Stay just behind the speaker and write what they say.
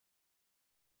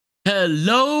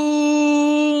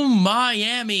Hello,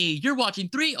 Miami. You're watching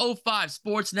 305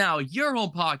 Sports Now, your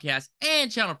home podcast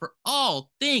and channel for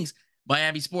all things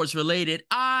Miami sports related.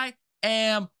 I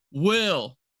am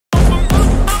Will.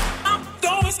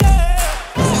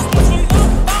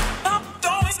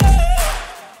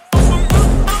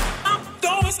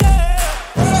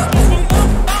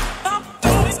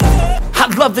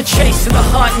 I love the chase and the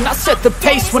hunt, and I set the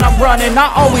pace when I'm running.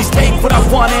 I always take what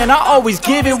I want and I always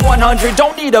give it 100.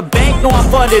 Don't need a bank, no, I'm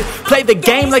funded. Play the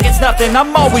game like it's nothing.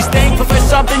 I'm always thankful for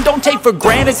something. Don't take for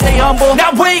granted, stay humble.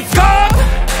 Now wake up!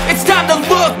 It's time to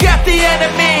look at the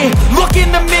enemy. Look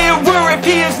in the mirror if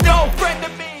he is no friend to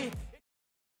me.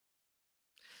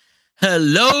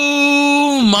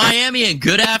 Hello, Miami, and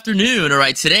good afternoon. All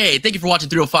right, today, thank you for watching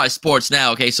 305 Sports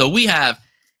Now. Okay, so we have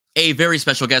a very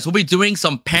special guest. We'll be doing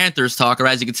some Panthers talk, or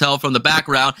as you can tell from the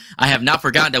background, I have not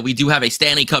forgotten that we do have a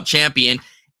Stanley Cup champion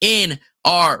in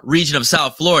our region of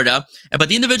South Florida. But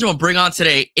the individual I'll bring on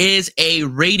today is a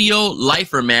radio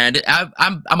lifer, man.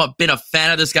 I'm been a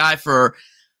fan of this guy for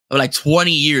like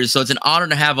 20 years, so it's an honor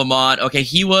to have him on. Okay,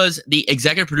 he was the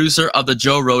executive producer of the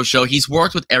Joe Rose Show. He's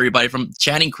worked with everybody from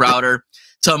Channing Crowder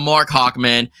to Mark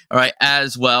Hawkman, all right,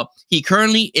 as well. He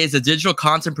currently is a digital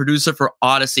content producer for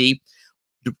Odyssey.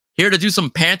 Here to do some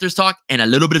Panthers talk and a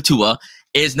little bit of Tua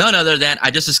is none other than,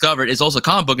 I just discovered, is also a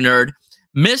comic book nerd,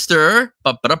 Mr.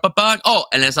 Oh,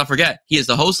 and let's not forget, he is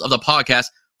the host of the podcast,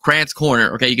 Krantz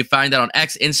Corner. Okay, you can find that on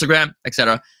X, Instagram,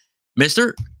 etc.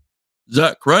 Mr.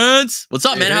 Zach Krantz. What's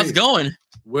up, man? How's it going?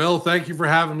 Will, thank you for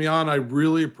having me on. I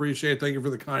really appreciate it. Thank you for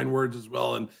the kind words as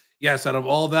well. And yes, out of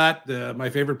all that, my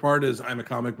favorite part is I'm a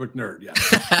comic book nerd. Yeah.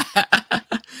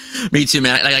 Me too,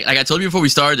 man. Like I told you before we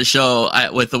started the show,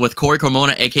 with Corey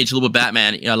Carmona, aka Chalupa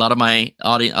Batman. You know, a lot of my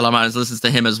audience listens to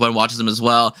him as well, watches him as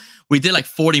well. We did like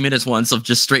 40 minutes once of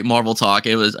just straight Marvel talk.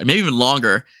 It was maybe even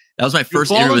longer. That was my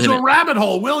first interview with him. You fall into a rabbit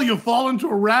hole, Will. You fall into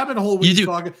a rabbit hole when you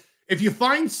talk. If you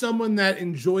find someone that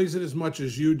enjoys it as much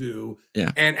as you do,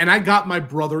 yeah. And I got my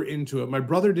brother into it. My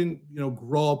brother didn't,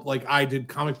 grow up like I did,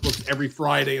 comic books every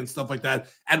Friday and stuff like that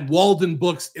at Walden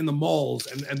Books in the malls,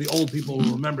 and the old people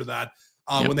will remember that.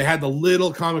 When they had the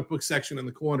little comic book section in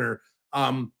the corner.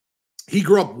 He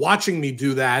grew up watching me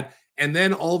do that. And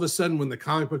then all of a sudden, when the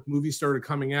comic book movies started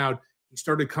coming out, he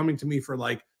started coming to me for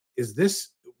like,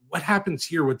 what happens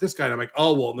here with this guy? And I'm like,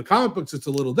 oh, well, in the comic books, it's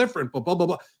a little different, but blah, blah,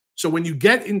 blah. So when you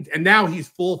get in, and now he's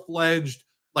full-fledged,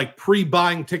 like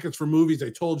pre-buying tickets for movies. I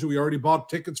told you we already bought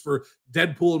tickets for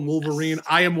Deadpool and Wolverine. Yes.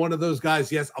 I am one of those guys.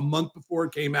 Yes, a month before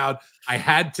it came out, I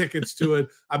had tickets to it.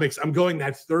 I'm going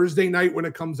that Thursday night when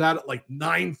it comes out at like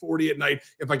 9:40 at night,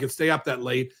 if I could stay up that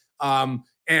late. And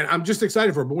I'm just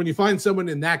excited for it. But when you find someone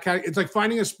in that category, it's like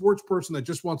finding a sports person that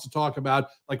just wants to talk about,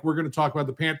 like we're going to talk about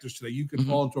the Panthers today. You can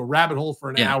fall into a rabbit hole for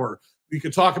an hour. You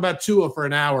could talk about Tua for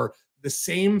an hour. The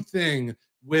same thing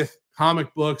with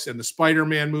comic books and the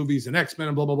Spider-Man movies and X-Men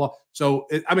and blah, blah, blah. So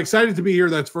I'm excited to be here.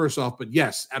 That's first off. But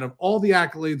yes, out of all the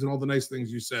accolades and all the nice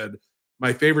things you said,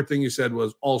 my favorite thing you said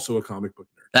was also a comic book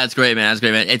nerd. That's great, man. That's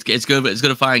great, man. It's good. It's good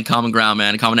to find common ground,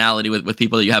 man, commonality with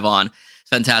people that you have on. It's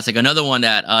fantastic. Another one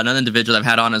that another individual I've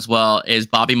had on as well is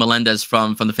Bobby Melendez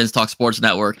from the Finns Talk Sports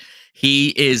Network. He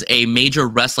is a major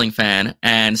wrestling fan,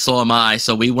 and so am I.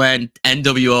 So we went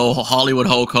NWO, Hollywood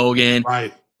Hulk Hogan.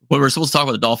 Right. Well, we're supposed to talk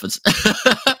about the Dolphins.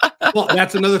 Well,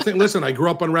 that's another thing. Listen, I grew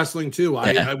up on wrestling too.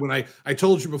 When I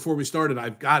told you before we started,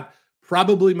 I've got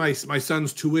probably my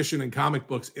son's tuition and comic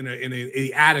books in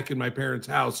a attic in my parents'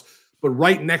 house. But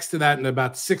right next to that, in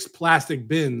about 6 plastic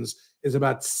bins, is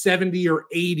about 70 or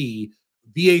 80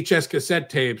 VHS cassette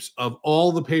tapes of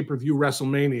all the pay-per-view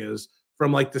WrestleManias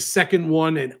from like the second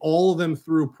one, and all of them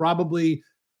through probably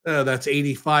that's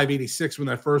 85, 86 when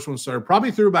that first one started,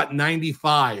 probably through about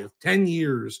 95, 10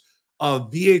 years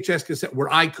of VHS cassette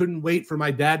where I couldn't wait for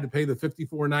my dad to pay the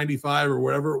 $54.95 or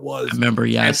whatever it was. I remember,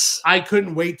 yes. And I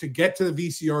couldn't wait to get to the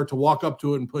VCR, to walk up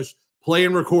to it and push play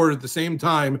and record at the same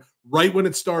time right when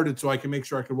it started, so I can make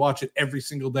sure I could watch it every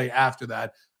single day after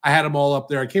that. I had them all up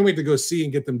there. I can't wait to go see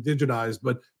and get them digitized,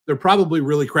 but they're probably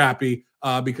really crappy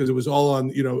because it was all on,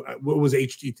 what was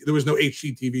HD? There was no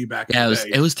HDTV back in the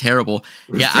day. It was terrible.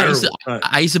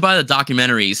 I used to buy the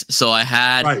documentaries. So I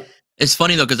had, right. It's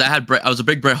funny though, because I was a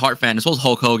big Bret Hart fan, as well as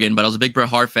Hulk Hogan, but I was a big Bret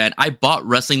Hart fan. I bought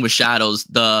Wrestling with Shadows,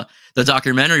 the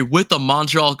documentary, with the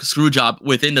Montreal Screwjob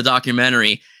within the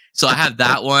documentary. So I have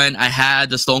that one. I had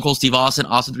the Stone Cold Steve Austin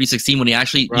 316 when he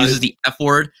actually uses the F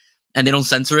word and they don't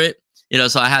censor it.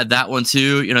 So I had that one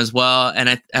too, as well. And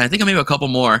I think I maybe a couple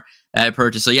more I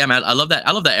purchased. So yeah, man, I love that.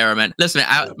 I love that era, man. Listen,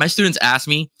 man, my students ask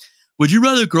me, would you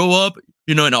rather grow up,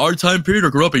 in our time period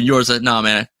or grow up in yours? Nah,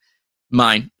 man,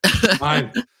 mine.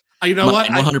 Mine. You know what?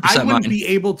 100% I wouldn't mine. be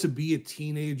able to be a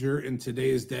teenager in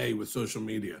today's day with social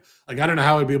media. Like, I don't know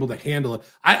how I'd be able to handle it.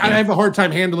 I have a hard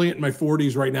time handling it in my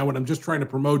 40s right now when I'm just trying to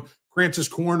promote Krantz's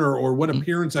Corner or what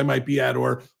appearance I might be at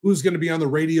or who's going to be on the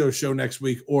radio show next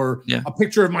week or a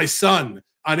picture of my son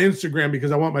on Instagram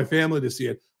because I want my family to see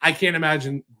it. I can't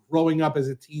imagine growing up as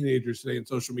a teenager today in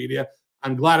social media.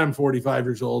 I'm glad I'm 45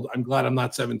 years old. I'm glad I'm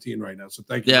not 17 right now. So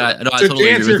thank you. Yeah, no, I so totally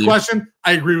to answer agree your with question,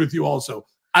 I agree with you also.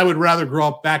 I would rather grow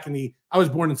up back I was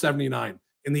born in 79.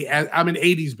 I'm an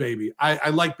 80s baby. I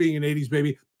like being an 80s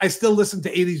baby. I still listen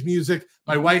to 80s music.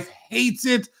 My wife hates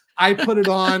it. I put it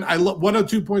on. I love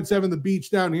 102.7 The Beach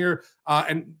down here.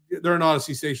 And they're an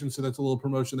Odyssey station, so that's a little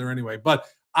promotion there anyway. But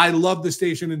I love the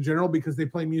station in general because they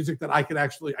play music that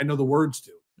I know the words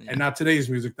to, and not today's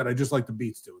music that I just like the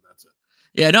beats to. And that's it.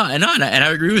 Yeah, no, and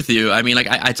I agree with you. I mean, like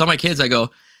I tell my kids, I go,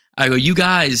 you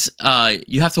guys,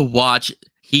 you have to watch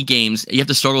Heat games. You have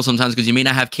to struggle sometimes because you may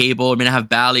not have cable, or may not have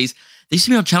Bally's. They used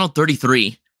to be on channel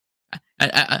 33.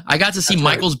 I got to see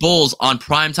Michael's Bulls on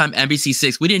primetime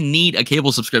NBC6. We didn't need a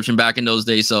cable subscription back in those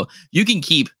days, so you can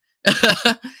keep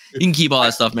all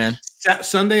that stuff, man.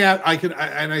 Sunday,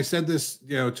 I said this,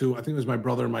 to I think it was my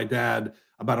brother and my dad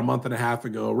about a month and a half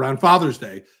ago around Father's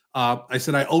Day. I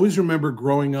said I always remember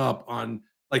growing up on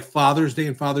like Father's Day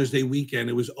and Father's Day weekend.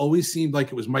 It was always seemed like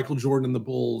it was Michael Jordan and the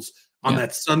Bulls on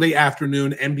that Sunday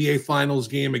afternoon NBA Finals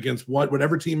game against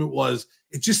whatever team it was.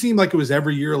 It just seemed like it was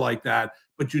every year like that,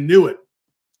 but you knew it.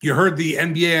 You heard the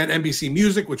NBA and NBC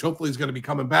music, which hopefully is going to be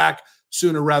coming back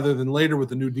sooner rather than later with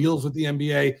the new deals with the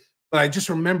NBA. But I just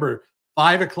remember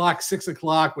 5 o'clock, 6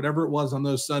 o'clock, whatever it was on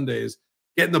those Sundays,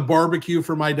 getting the barbecue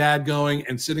for my dad going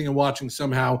and sitting and watching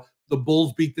somehow the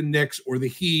Bulls beat the Knicks or the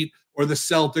Heat or the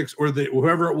Celtics or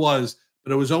whoever it was.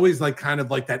 But it was always like kind of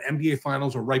like that NBA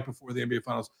Finals or right before the NBA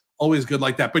Finals. Always good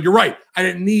like that. But you're right. I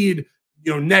didn't need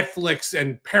Netflix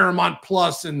and Paramount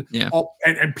Plus and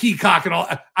Peacock and all.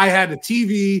 I had a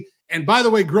TV. And by the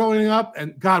way, growing up,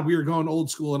 and God, we were going old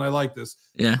school, and I like this.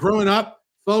 Yeah. Growing up,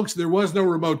 folks, there was no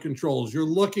remote controls. You're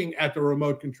looking at the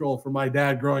remote control for my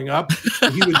dad growing up.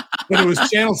 When it was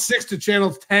channel 6 to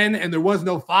channel 10, and there was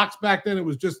no Fox back then. It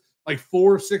was just like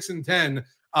 4, 6, and 10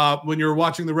 when you were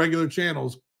watching the regular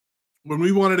channels. When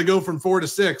we wanted to go from 4 to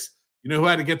 6, you know who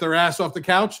had to get their ass off the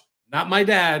couch? Not my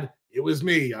dad. It was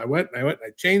me. I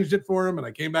changed it for him, and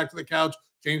I came back to the couch,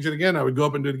 changed it again. I would go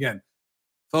up and do it again.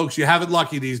 Folks, you have it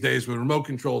lucky these days with remote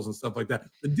controls and stuff like that.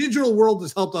 The digital world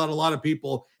has helped out a lot of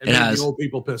people and made the old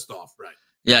people pissed off, right?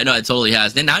 Yeah, no, it totally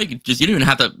has. Then now you don't even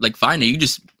have to find it. You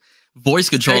just voice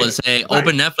control and say,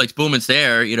 open Netflix, boom, it's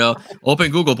there.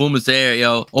 Open Google, boom, it's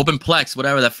there. Open Plex,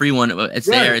 whatever that free one, it's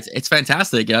there. It's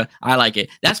fantastic. I like it.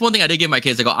 That's one thing I did give my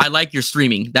kids. I go, I like your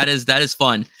streaming. That is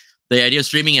fun. The idea of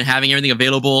streaming and having everything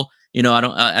available, I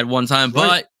don't at one time.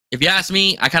 But if you ask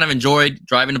me, I kind of enjoyed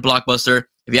driving to Blockbuster.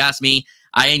 If you ask me,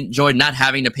 I enjoyed not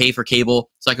having to pay for cable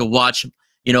so I could watch,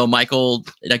 Michael,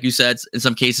 like you said, in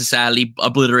some cases, sadly,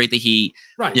 obliterate the Heat.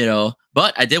 Right.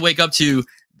 But I did wake up to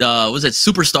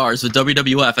Superstars with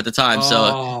WWF at the time.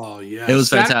 So it was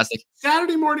fantastic.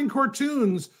 Saturday morning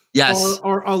cartoons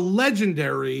are a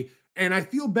legendary. And I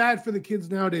feel bad for the kids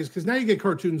nowadays because now you get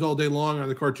cartoons all day long on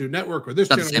the Cartoon Network or this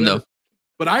channel. That's the same, though.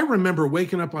 But I remember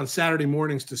waking up on Saturday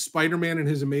mornings to Spider-Man and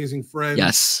His Amazing Friends.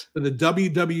 Yes. To the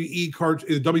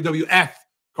WWF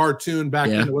cartoon back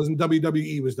then. It wasn't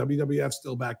WWE, it was WWF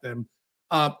still back then.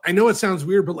 I know it sounds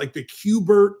weird, but like the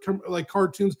Q-Bert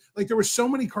cartoons, there were so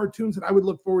many cartoons that I would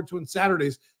look forward to on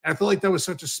Saturdays. And I felt like that was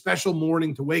such a special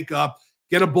morning to wake up,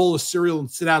 get a bowl of cereal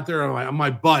and sit out there on my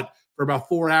butt for about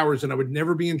 4 hours. And I would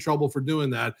never be in trouble for doing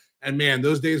that. And man,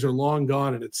 those days are long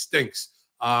gone and it stinks.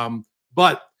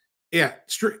 But yeah,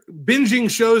 binging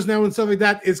shows now and stuff like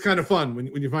that, it's kind of fun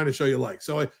when you find a show you like.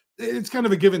 So it's kind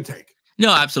of a give and take. No,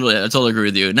 absolutely. I totally agree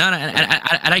with you. No,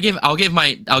 and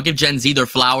I'll give Gen Z their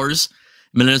flowers,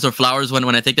 millennials their flowers when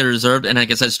I think they're deserved. And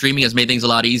like I said, streaming has made things a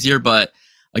lot easier. But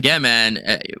again, man,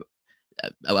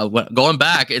 going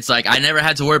back, it's like I never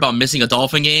had to worry about missing a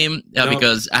Dolphin game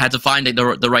because I had to find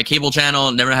the right cable channel.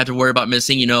 Never had to worry about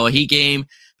missing, a Heat game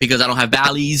because I don't have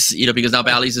Bally's, because now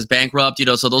Bally's is bankrupt,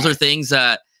 So those are things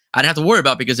that I didn't have to worry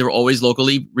about because they were always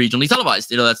locally, regionally televised.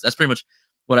 That's pretty much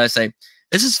what I say.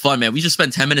 This is fun, man. We just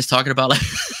spent 10 minutes talking about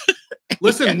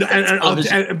Listen,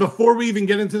 and before we even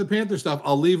get into the Panther stuff,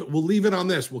 we'll leave it on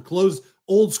this. We'll close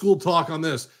old school talk on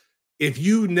this. If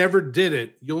you never did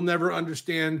it, you'll never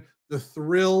understand the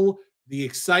thrill, the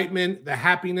excitement, the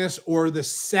happiness, or the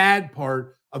sad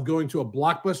part of going to a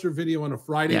Blockbuster Video on a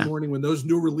Friday morning when those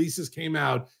new releases came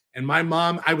out. And my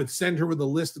mom, I would send her with a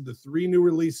list of the 3 new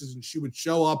releases, and she would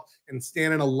show up and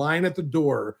stand in a line at the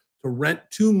door to rent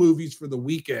 2 movies for the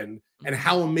weekend, and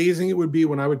how amazing it would be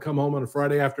when I would come home on a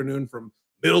Friday afternoon from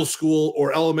middle school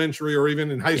or elementary or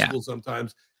even in high school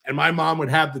sometimes, and my mom would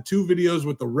have the 2 videos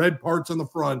with the red parts on the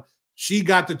front. She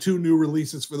got the 2 new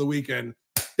releases for the weekend.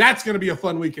 That's going to be a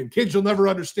fun weekend. Kids, you'll never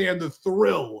understand the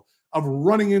thrill of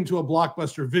running into a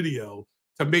Blockbuster Video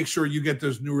to make sure you get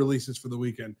those new releases for the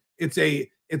weekend. It's a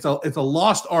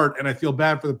lost art, and I feel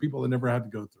bad for the people that never had to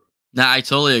go through it. Nah, I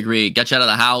totally agree. Got you out of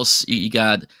the house. You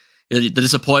got the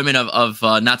disappointment of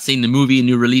not seeing the movie and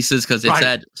new releases because it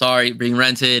said, sorry, being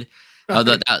rented.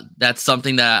 That's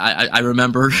something that I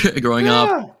remember growing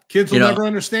up. Kids will never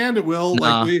understand it, Will.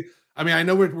 Like I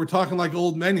know we're talking like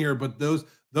old men here, but those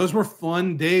were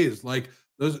fun days. Like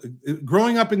those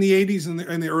growing up in the 80s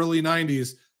and the early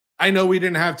 90s. I know we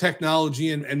didn't have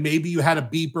technology, and maybe you had a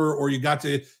beeper, or you got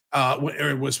to,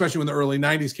 especially when the early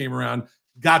 90s came around,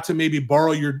 got to maybe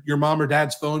borrow your mom or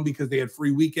dad's phone because they had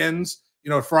free weekends.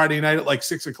 Friday night at like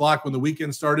 6 o'clock when the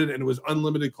weekend started, and it was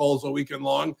unlimited calls all weekend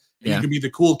long. And you could be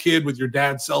the cool kid with your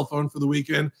dad's cell phone for the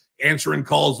weekend, answering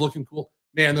calls, looking cool.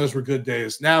 Man, those were good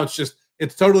days. Now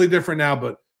it's totally different now.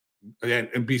 But again,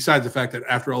 and besides the fact that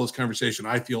after all this conversation,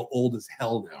 I feel old as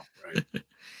hell now. Right?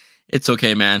 It's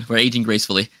okay, man. We're aging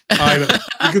gracefully. I know.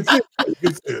 You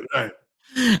can see it. Right.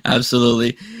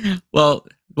 Absolutely. Well,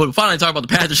 we'll finally talk about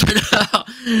the Panthers right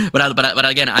now. But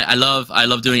again, I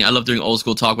love doing old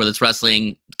school talk, whether it's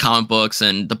wrestling, comic books,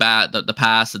 and the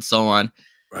past and so on,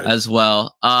 as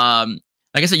well.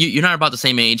 Like I said, you're not about the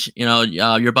same age.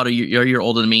 You're about a year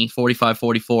older than me, 45,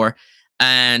 44.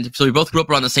 And so we both grew up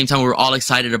around the same time. We were all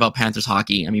excited about Panthers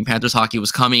hockey. I mean, Panthers hockey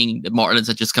was coming. The Marlins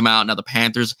had just come out. Now the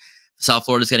Panthers, South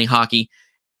Florida's getting hockey.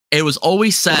 It was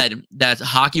always said that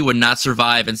hockey would not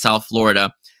survive in South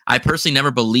Florida. I personally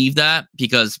never believed that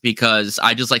because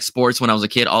I just like sports when I was a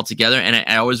kid altogether, and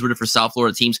I always rooted for South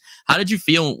Florida teams. How did you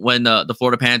feel when the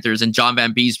Florida Panthers and John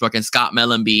Van Beesbrook and Scott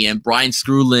Mellenby and Brian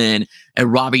Skrulin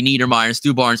and Robbie Niedermeyer and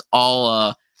Stu Barnes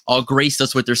all graced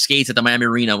us with their skates at the Miami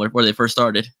Arena where they first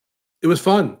started? It was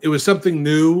fun. It was something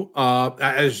new.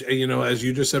 As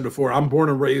you just said before, I'm born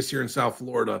and raised here in South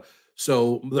Florida.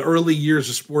 So the early years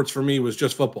of sports for me was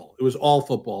just football. It was all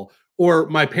football. Or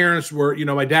my parents were,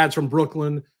 my dad's from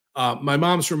Brooklyn. My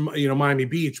mom's from, Miami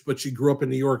Beach, but she grew up in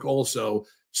New York also.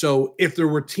 So if there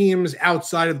were teams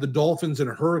outside of the Dolphins and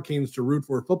Hurricanes to root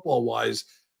for football-wise,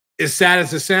 as sad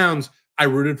as it sounds, I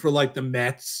rooted for like the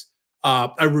Mets.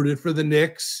 I rooted for the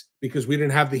Knicks because we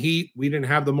didn't have the Heat. We didn't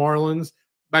have the Marlins.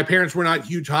 My parents were not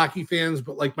huge hockey fans,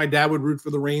 but like my dad would root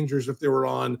for the Rangers if they were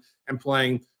on and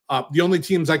playing. The only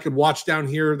teams I could watch down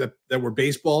here that were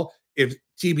baseball, if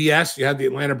TBS, you had the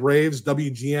Atlanta Braves,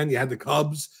 WGN, you had the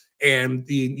Cubs, and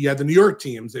you had the New York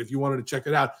teams if you wanted to check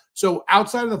it out. So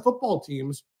outside of the football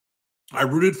teams, I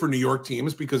rooted for New York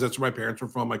teams because that's where my parents were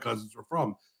from, my cousins were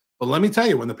from. But let me tell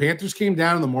you, when the Panthers came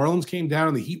down and the Marlins came down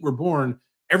and the Heat were born,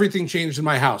 everything changed in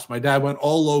my house. My dad went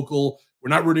all local. We're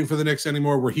not rooting for the Knicks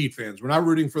anymore. We're Heat fans. We're not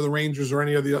rooting for the Rangers or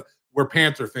any of the. We're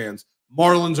Panther fans.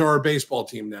 Marlins are our baseball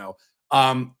team now.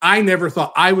 I never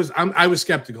thought I was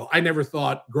skeptical. I never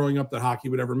thought growing up that hockey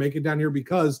would ever make it down here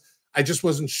because I just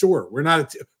wasn't sure. We're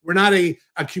not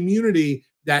a community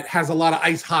that has a lot of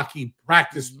ice hockey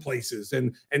practice places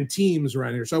and teams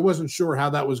around here. So I wasn't sure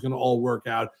how that was going to all work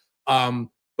out.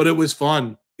 But it was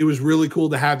fun. It was really cool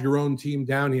to have your own team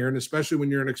down here. And especially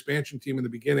when you're an expansion team in the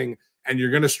beginning and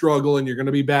you're going to struggle and you're going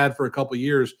to be bad for a couple of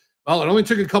years. Well, it only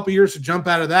took a couple of years to jump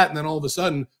out of that. And then all of a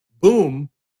sudden, boom,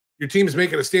 your team's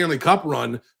making a Stanley Cup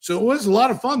run. So it was a lot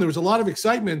of fun. There was a lot of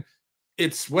excitement.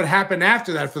 It's what happened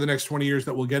after that for the next 20 years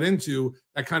that we'll get into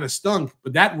that kind of stunk.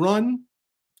 But that run,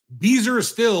 Beezer is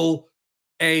still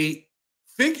a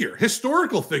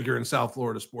historical figure in South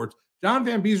Florida sports. John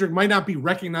Van Beesbrook might not be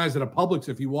recognized at a Publix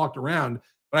if he walked around,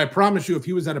 but I promise you, if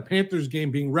he was at a Panthers game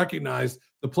being recognized,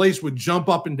 the place would jump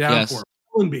up and down for him.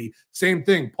 Mellenby, same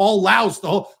thing. Paul Laus,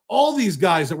 all these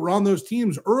guys that were on those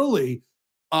teams early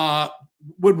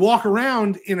would walk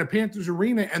around in a Panthers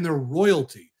arena and they're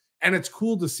royalty. And it's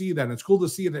cool to see that. It's cool to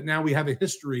see that now we have a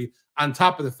history on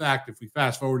top of the fact, if we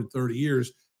fast forwarded 30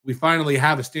 years, we finally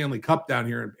have a Stanley Cup down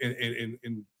here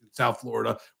in South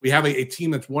Florida. We have a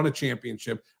team that's won a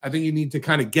championship. I think you need to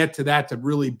kind of get to that to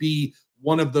really be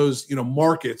one of those,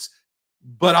 markets.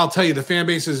 But I'll tell you, the fan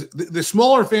base is the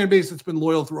smaller fan base that's been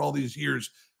loyal through all these years.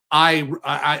 I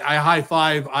high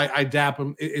five, I dap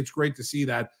them. It's great to see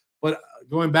that. But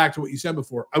going back to what you said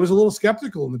before, I was a little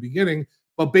skeptical in the beginning,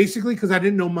 but basically because I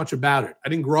didn't know much about it. I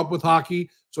didn't grow up with hockey,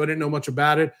 so I didn't know much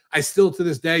about it. I still, to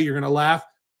this day, you're going to laugh,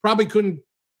 probably couldn't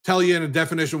tell you in a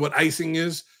definition what icing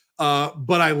is,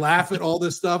 but I laugh at all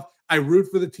this stuff. I root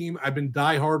for the team. I've been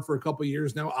diehard for a couple of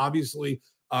years now. Obviously,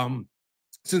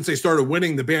 since they started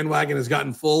winning, the bandwagon has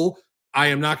gotten full. I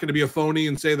am not going to be a phony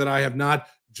and say that I have not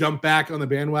jumped back on the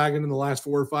bandwagon in the last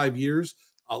 4 or 5 years.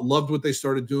 Loved what they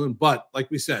started doing. But like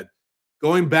we said,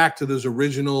 going back to those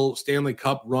original Stanley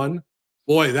Cup run,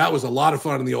 boy, that was a lot of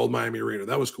fun in the old Miami Arena.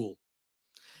 That was cool.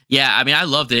 Yeah, I mean, I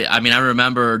loved it. I mean, I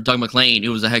remember Doug McClain,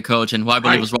 who was the head coach, and who I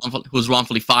believe was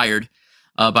wrongfully fired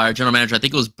by our general manager. I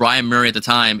think it was Brian Murray at the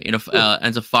time.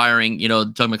 Ends up firing,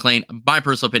 Doug McClain. My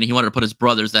personal opinion, he wanted to put his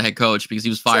brother as the head coach because he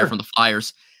was fired from the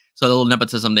Flyers. So a little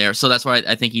nepotism there. So that's why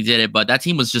I think he did it. But that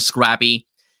team was just scrappy.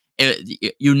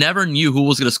 You never knew who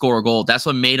was going to score a goal. That's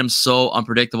what made them so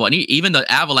unpredictable. And even the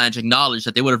Avalanche acknowledged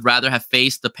that they would have rather have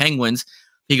faced the Penguins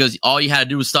because all you had to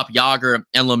do was stop Yager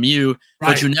and Lemieux.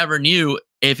 Right. But you never knew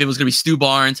if it was going to be Stu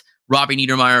Barnes, Robbie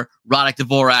Niedermeyer, Radek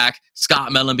Dvorak,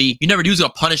 Scott Mellenby. You never knew who was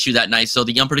going to punish you that night. So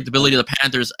the unpredictability of the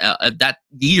Panthers that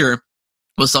year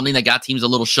was something that got teams a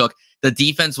little shook. The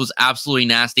defense was absolutely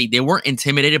nasty. They weren't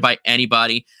intimidated by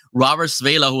anybody. Robert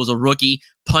Svela, who was a rookie,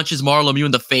 punches Mario Lemieux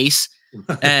in the face.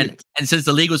 And since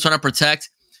the league was trying to protect,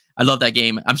 I love that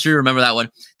game. I'm sure you remember that one.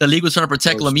 The league was trying to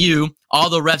protect Lemieux. All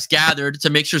the refs gathered to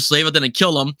make sure Slava didn't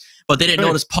kill him, but they didn't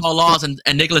notice Paul Laus and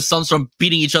Nicholas Sundstrom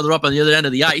beating each other up on the other end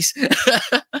of the ice.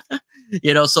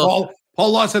 So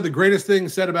Paul Laus had the greatest thing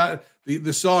said about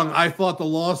the song, I Fought the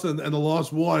Loss and the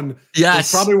Loss Won. Yes. It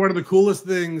was probably one of the coolest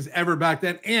things ever back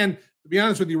then. And to be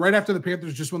honest with you, right after the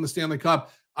Panthers just won the Stanley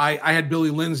Cup, I had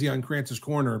Billy Lindsay on Krantz's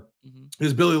Corner.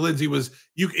 Because Billy Lindsay was,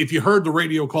 if you heard the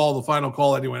radio call, the final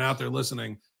call, anyone out there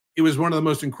listening, it was one of the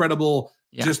most incredible,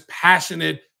 just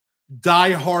passionate,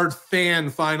 diehard fan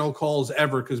final calls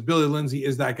ever, because Billy Lindsay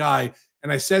is that guy.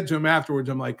 And I said to him afterwards,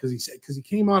 I'm like, because he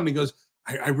came on and he goes,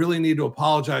 I really need to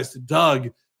apologize to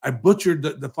Doug. I butchered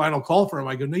the final call for him.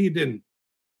 I go, no, you didn't.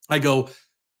 I go,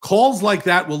 calls like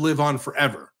that will live on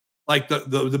forever. Like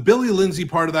the Billy Lindsay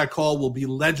part of that call will be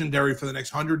legendary for the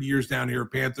next 100 years down here,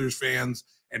 Panthers fans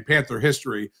and Panther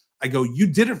history. I go, you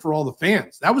did it for all the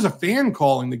fans. That was a fan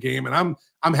calling the game, and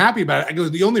I'm happy about it. I go,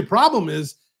 the only problem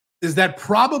is that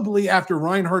probably after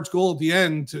Reinhardt's goal at the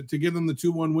end to give them the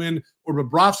 2-1 win, or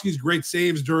Bobrovsky's great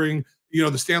saves during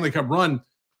the Stanley Cup run,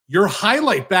 your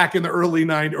highlight back in the early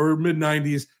 '90s or mid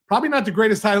 '90s, probably not the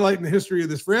greatest highlight in the history of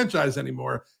this franchise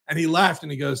anymore. And he laughed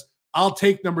and he goes, I'll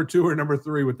take number 2 or number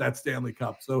 3 with that Stanley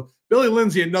Cup. So Billy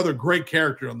Lindsay, another great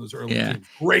character on those early teams.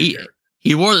 Great character.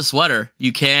 He wore the sweater.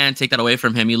 You can't take that away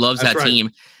from him. He loves that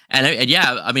team. And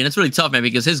yeah, I mean, it's really tough, man,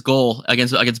 because his goal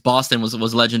against Boston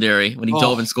was legendary when he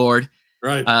dove and scored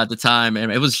at the time.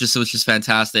 And it was just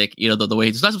fantastic. The way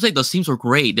that's what I'm saying. Those teams were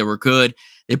great. They were good.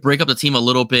 They break up the team a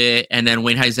little bit. And then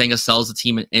Wayne Huizenga sells the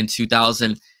team in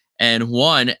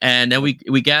 2001. And then we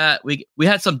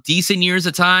had some decent years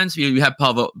at times. We had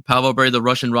Pavel Berry, the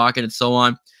Russian Rocket, and so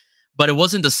on. But it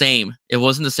wasn't the same. It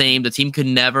wasn't the same. The team could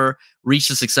never reach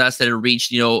the success that it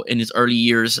reached, in its early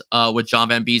years with John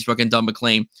Van Beesbrook and Doug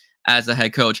McClain as the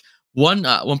head coach. One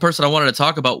person I wanted to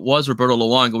talk about was Roberto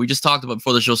Luongo. We just talked about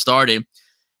before the show started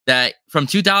that from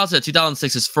 2000 to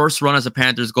 2006, his first run as a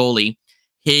Panthers goalie,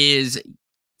 his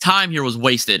time here was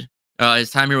wasted.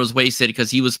 Because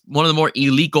he was one of the more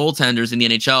elite goaltenders in the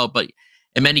NHL, but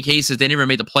in many cases, they never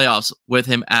made the playoffs with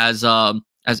him as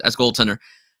goaltender.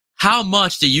 How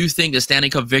much do you think the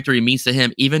Stanley Cup victory means to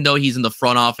him, even though he's in the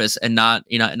front office and not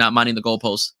minding the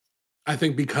goalposts? I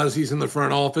think because he's in the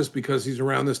front office, because he's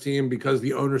around this team, because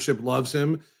the ownership loves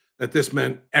him, that this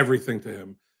meant everything to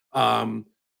him. Of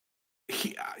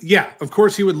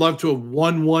course, he would love to have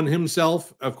won one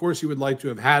himself. Of course, he would like to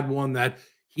have had one that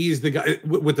he's the guy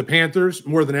with the Panthers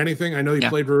more than anything. I know he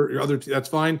played for your other team. That's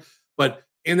fine. But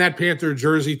in that Panther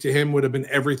jersey, to him would have been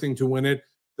everything to win it.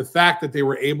 The fact that they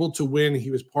were able to win, he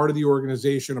was part of the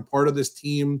organization, a part of this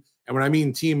team. And when I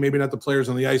mean team, maybe not the players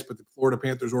on the ice, but the Florida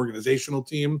Panthers organizational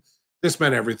team, this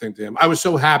meant everything to him. I was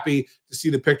so happy to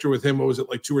see the picture with him. What was it,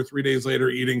 like 2 or 3 days later,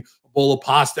 eating a bowl of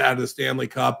pasta out of the Stanley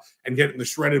Cup and getting the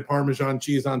shredded Parmesan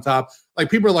cheese on top. Like,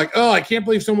 people are like, oh, I can't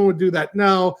believe someone would do that.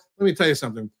 No, let me tell you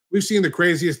something. We've seen the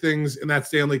craziest things in that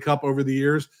Stanley Cup over the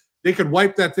years. They could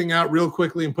wipe that thing out real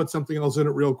quickly and put something else in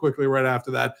it real quickly right after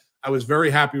that. I was very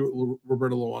happy with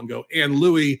Roberto Luongo. And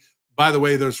Louis, by the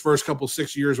way, those first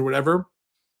 6 years or whatever,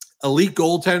 elite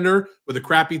goaltender with a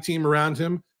crappy team around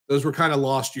him, those were kind of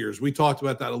lost years. We talked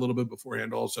about that a little bit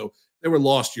beforehand also. They were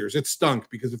lost years. It stunk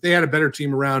because if they had a better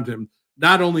team around him,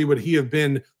 not only would he have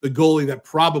been the goalie that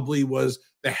probably was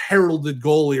the heralded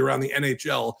goalie around the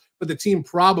NHL, but the team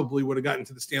probably would have gotten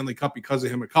to the Stanley Cup because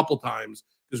of him a couple times.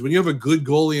 Because when you have a good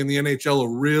goalie in the NHL, a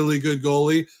really good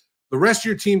goalie, the rest of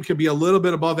your team can be a little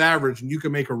bit above average and you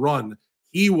can make a run.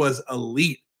 He was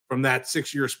elite from that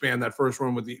 6-year span, that first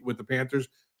run with the Panthers.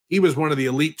 he was one of the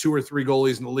elite 2 or 3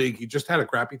 goalies in the league. He just had a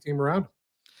crappy team around him.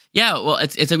 Yeah, well,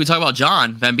 it's like we talk about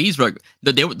John Van Beesbrook.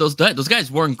 Those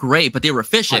guys weren't great, but they were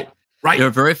efficient. Right. They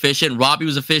were very efficient. Robbie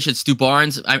was efficient. Stu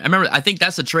Barnes. I remember. I think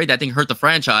that's a trade that I think hurt the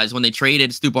franchise when they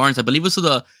traded Stu Barnes. I believe it was to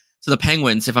the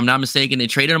Penguins, if I'm not mistaken. They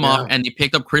traded him off and they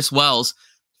picked up Chris Wells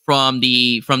from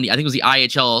the I think it was the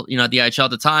IHL. You know, the IHL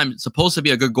at the time, supposed to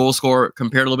be a good goal scorer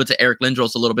compared a little bit to Eric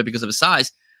Lindros a little bit because of his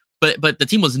size, but the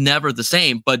team was never the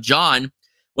same. But John,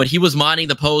 when he was minding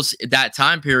the post that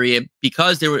time period,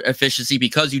 because they were efficiency,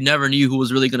 because you never knew who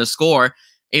was really going to score,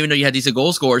 even though you had decent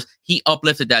goal scorers, he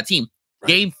uplifted that team. Right.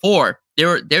 Game 4, they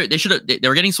were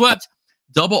getting swept.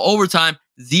 Double overtime,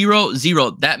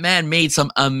 0-0. That man made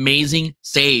some amazing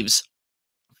saves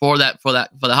for the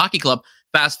hockey club.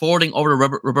 Fast forwarding over to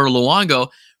Roberto Luongo.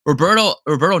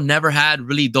 Roberto never had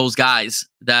really those guys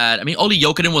that, I mean, Olli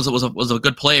Jokinen was a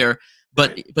good player,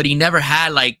 but he never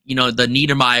had, like, you know, the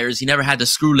Niedermeyers. He never had the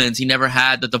Skrulins. He never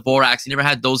had the Dvoraks. He never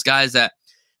had those guys that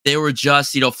they were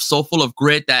just, you know, so full of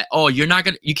grit that, oh, you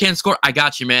can't score. I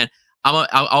got you, man. I'll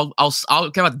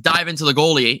kind of dive into the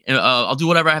goalie. I'll do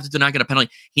whatever I have to do, not get a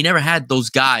penalty. He never had those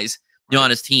guys, you know, on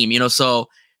his team, you know. So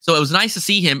it was nice to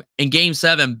see him in Game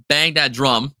 7 bang that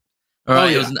drum. All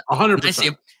right, it was 100%. Nice,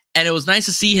 and it was nice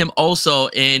to see him also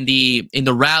in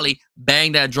the rally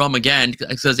bang that drum again,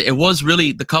 because it was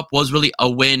really, the cup was really a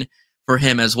win for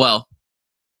him as well.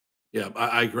 Yeah,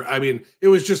 I agree. I mean, it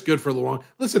was just good for Luongo.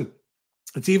 Listen,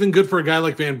 it's even good for a guy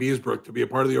like Van Beesbrook to be a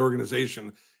part of the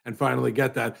organization and finally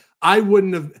get that. The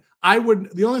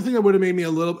only thing that would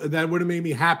have made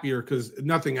me happier, because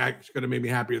nothing actually could have made me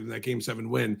happier than that Game 7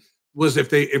 win, was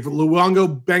if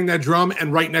Luongo banged that drum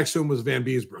and right next to him was Van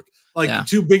Beesbrook. Like, the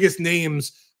two biggest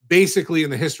names basically in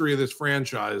the history of this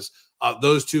franchise,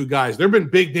 those two guys. There have been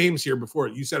big names here before.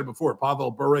 You said it before, Pavel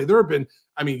Bure. There have been,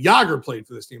 I mean, Jágr played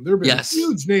for this team. There have been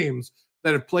huge names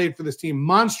that have played for this team,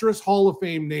 monstrous Hall of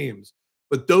Fame names.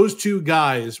 But those two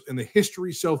guys in the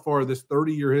history so far, this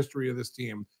 30-year history of this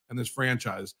team and this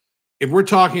franchise, if we're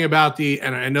talking about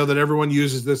and I know that everyone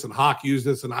uses this and Hawk used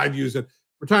this and I've used it,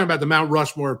 we're talking about the Mount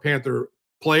Rushmore of Panther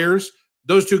players.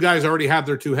 Those two guys already have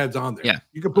their 2 heads on there. Yeah,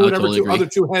 you can put whatever other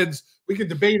 2 heads. We could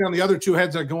debate on the other 2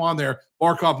 heads that go on there.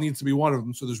 Barkov needs to be one of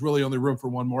them, so there's really only room for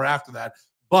one more after that.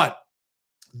 But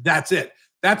that's it.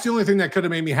 That's the only thing that could have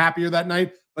made me happier that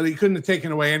night, but he couldn't have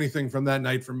taken away anything from that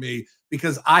night from me,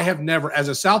 because I have never, as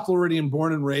a South Floridian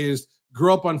born and raised,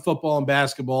 grew up on football and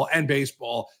basketball and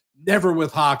baseball, never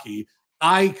with hockey.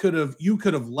 You could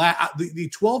have laughed. The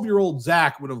 12-year-old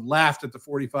Zach would have laughed at the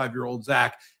 45-year-old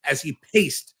Zach as he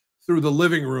paced through the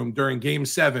living room during Game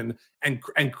 7 and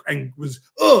was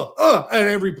at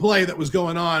every play that was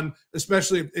going on,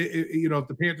 especially if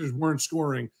the Panthers weren't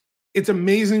scoring. It's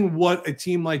amazing what a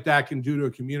team like that can do to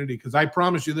a community, because I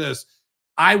promise you this,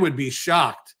 I would be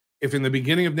shocked if in the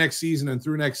beginning of next season and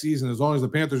through next season, as long as the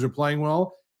Panthers are playing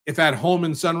well, if at home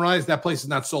in Sunrise, that place is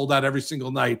not sold out every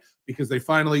single night, because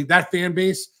that fan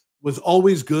base was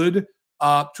always good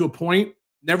to a point,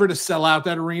 never to sell out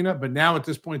that arena. But now at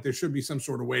this point, there should be some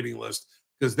sort of waiting list,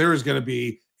 because there is going to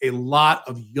be a lot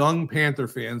of young Panther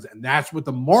fans. And that's what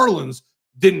the Marlins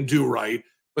didn't do right.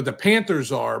 But the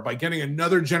Panthers are, by getting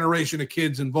another generation of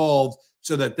kids involved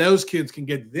so that those kids can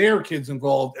get their kids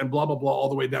involved and blah, blah, blah, all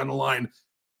the way down the line.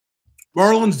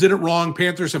 Marlins did it wrong.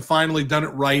 Panthers have finally done it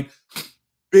right.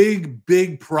 Big,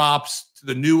 big props to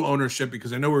the new ownership,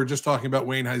 because I know we were just talking about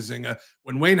Wayne Huizenga.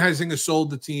 When Wayne Huizenga sold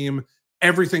the team,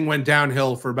 everything went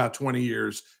downhill for about 20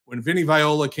 years. When Vinny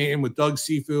Viola came with Doug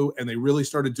Sifu and they really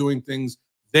started doing things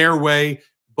their way,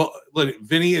 but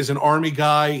Vinny is an Army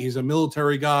guy. He's a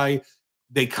military guy.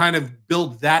 They kind of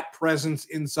built that presence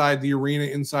inside the arena,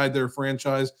 inside their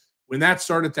franchise. When that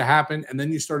started to happen, and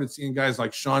then you started seeing guys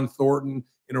like Sean Thornton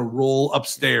in a role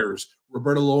upstairs,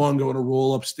 Roberto Luongo in a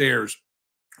role upstairs.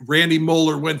 Randy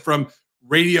Moeller went from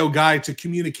radio guy to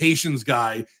communications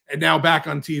guy, and now back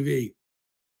on TV.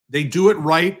 They do it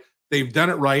right. They've done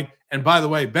it right. And by the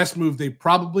way, best move they've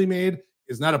probably made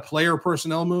is not a player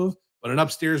personnel move, but an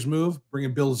upstairs move,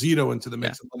 bringing Bill Zito into the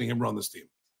mix and letting him run this team.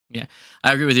 Yeah,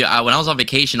 I agree with you. When I was on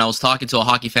vacation, I was talking to a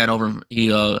hockey fan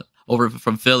over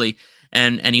from Philly,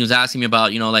 and he was asking me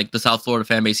about, like the South Florida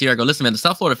fan base here. I go, listen, man, the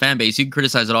South Florida fan base, you can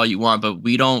criticize it all you want, but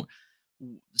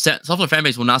South Florida fan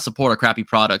base will not support our crappy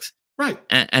products. Right.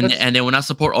 And they will not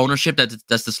support ownership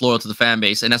that's disloyal to the fan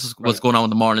base. And that's what's going on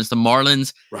with the Marlins. The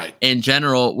Marlins, in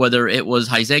general, whether it was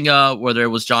Huizenga, whether it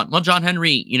was John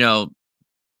Henry,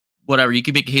 whatever, you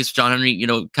can make a case for John Henry,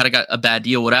 kind of got a bad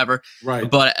deal, whatever. Right.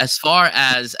 But as far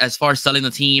as selling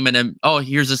the team and then,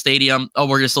 here's a stadium, we're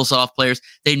going to still sell off players,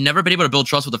 they've never been able to build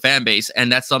trust with the fan base.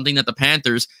 And that's something that the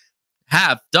Panthers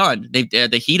have done.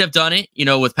 The Heat have done it,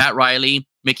 with Pat Riley,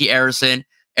 Mickey Arison,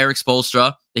 Eric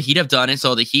Spoelstra. The Heat have done it,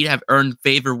 so the Heat have earned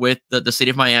favor with the city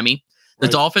of Miami. The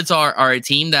Dolphins are a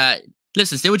team that,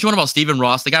 listen, say what you want about Stephen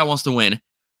Ross. The guy wants to win.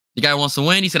 The guy wants to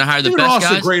win. He's going to hire the best Ross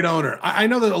guys. Is a great owner. I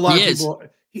know that a lot of people.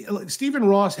 Stephen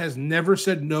Ross has never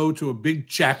said no to a big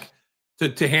check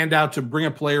to hand out to bring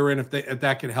a player in if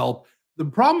that could help. The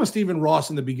problem with Stephen Ross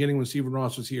in the beginning when Stephen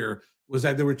Ross was here was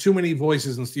that there were too many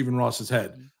voices in Stephen Ross's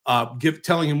head,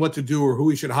 telling him what to do or who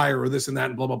he should hire or this and that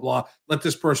and blah, blah, blah. Let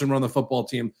this person run the football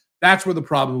team. That's where the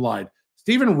problem lied.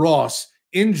 Stephen Ross,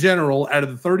 in general, out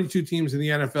of the 32 teams in the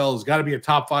NFL, has got to be a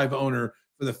top 5 owner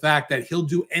for the fact that he'll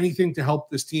do anything to help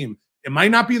this team. It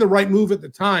might not be the right move at the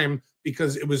time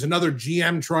because it was another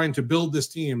GM trying to build this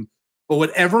team, but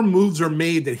whatever moves are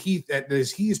made that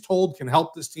he's told can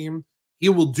help this team, he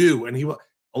will do. And he will.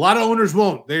 A lot of owners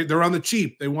won't. They're on the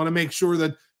cheap. They want to make sure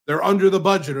that they're under the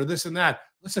budget or this and that.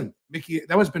 Listen, that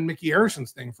has been Mickey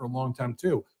Arison's thing for a long time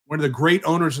too. One of the great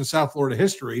owners in South Florida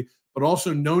history, but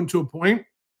also known to a point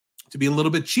to be a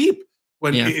little bit cheap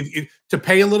when to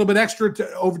pay a little bit extra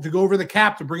to go over the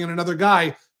cap to bring in another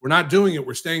guy. We're not doing it.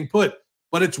 We're staying put.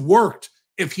 But it's worked.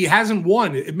 If he hasn't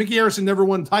won, if Mickey Arison never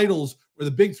won titles or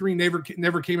the big three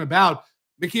never came about,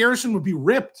 Mickey Arison would be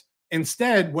ripped.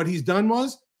 Instead, what he's done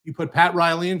was he put Pat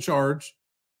Riley in charge.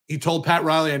 He told Pat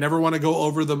Riley, I never want to go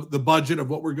over the budget of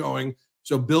what we're going.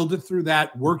 So build it through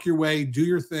that, work your way, do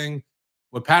your thing.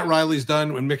 What Pat Riley's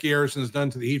done, when Mickey Arison's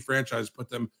done to the Heat franchise, put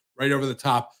them right over the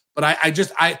top. But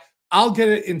I'll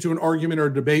get into an argument or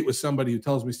a debate with somebody who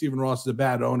tells me Stephen Ross is a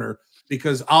bad owner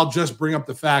because I'll just bring up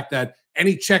the fact that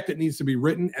any check that needs to be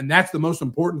written, and that's the most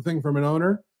important thing from an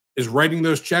owner, is writing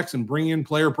those checks and bringing in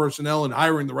player personnel and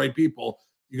hiring the right people.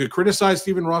 You could criticize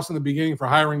Stephen Ross in the beginning for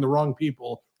hiring the wrong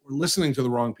people or listening to the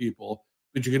wrong people,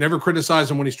 but you can never criticize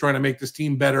him when he's trying to make this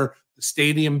team better, the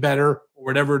stadium better, or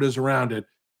whatever it is around it.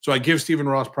 So I give Stephen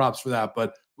Ross props for that,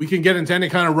 but we can get into any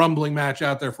kind of rumbling match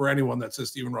out there for anyone that says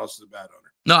Stephen Ross is a bad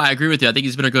owner. No, I agree with you. I think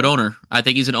he's been a good owner. I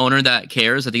think he's an owner that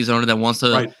cares. I think he's an owner that wants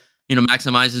to,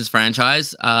 maximize his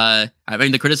franchise. I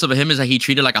mean, the criticism of him is that he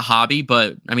treated it like a hobby,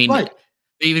 but I mean,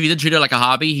 even if he did treat it like a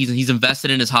hobby, he's invested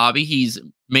in his hobby. He's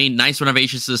made nice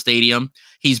renovations to the stadium.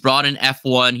 He's brought in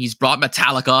F1. He's brought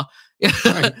Metallica.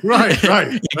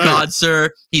 Right. God, sir.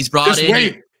 He's brought in.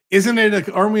 Wait.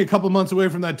 Aren't we a couple months away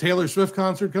from that Taylor Swift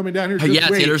concert coming down here?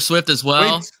 Taylor Swift as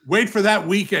well. Wait for that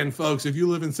weekend, folks, if you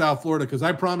live in South Florida, because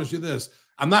I promise you this.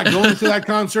 I'm not going to that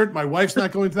concert. My wife's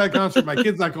not going to that concert. My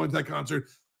kid's not going to that concert.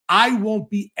 I won't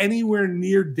be anywhere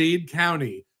near Dade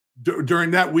County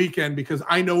during that weekend because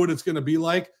I know what it's going to be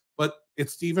like. But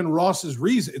it's Stephen Ross's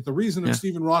reason. It's the reason of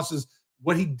Stephen Ross's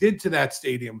what he did to that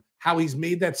stadium, how he's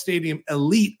made that stadium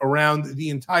elite around the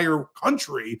entire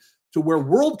country to where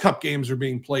World Cup games are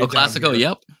being played. El Clasico,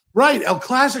 yep. Right. El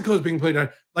Clasico is being played on.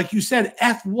 Like you said,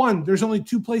 F1, there's only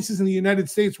 2 places in the United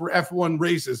States where F1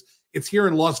 races. It's here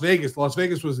in Las Vegas. Las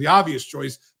Vegas was the obvious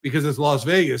choice because it's Las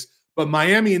Vegas. But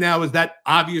Miami now is that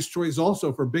obvious choice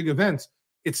also for big events.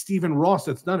 It's Stephen Ross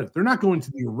that's done it. They're not going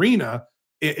to the arena,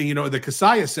 the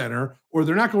Kaseya Center, or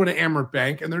they're not going to Amerant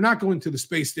Bank, and they're not going to the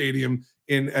Space Stadium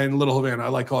in Little Havana. I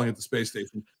like calling it the Space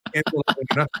Station.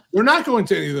 They're not going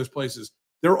to any of those places.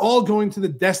 They're all going to the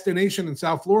destination in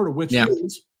South Florida, which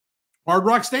is Hard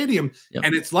Rock Stadium. Yep.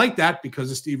 And it's like that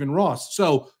because of Stephen Ross.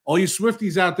 So all you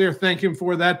Swifties out there, thank him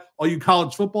for that. All you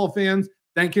college football fans,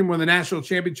 thank him when the national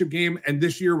championship game and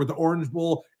this year with the Orange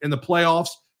Bowl and the playoffs.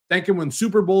 Thank him when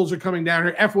Super Bowls are coming down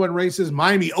here, F1 races,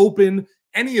 Miami Open,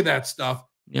 any of that stuff.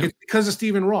 Yep. It's because of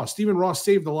Stephen Ross. Stephen Ross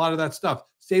saved a lot of that stuff.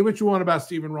 Say what you want about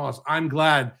Stephen Ross. I'm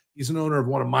glad he's an owner of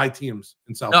one of my teams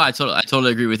in South. No, I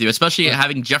totally agree with you, especially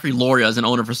having Jeffrey Loria as an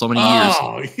owner for so many years.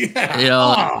 Oh,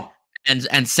 yeah.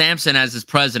 And Sampson as his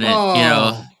president.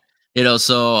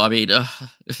 So I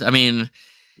mean,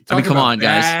 come on,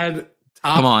 guys.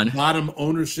 Come on, bottom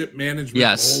ownership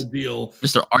management, whole deal,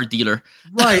 Mr. Art Dealer.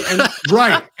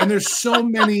 Right, and there's so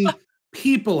many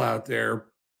people out there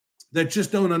that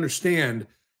just don't understand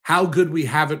how good we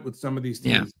have it with some of these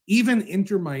teams. Yeah. Even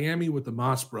Inter Miami with the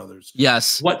Moss brothers.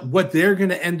 Yes. What they're going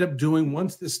to end up doing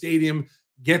once the stadium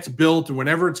gets built or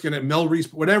whenever it's going to Mel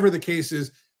Reese, whatever the case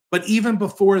is. But even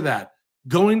before that,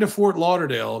 going to Fort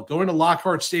Lauderdale, going to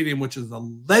Lockhart Stadium, which is a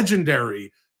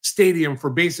legendary stadium for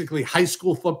basically high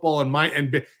school football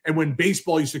and when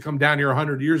baseball used to come down here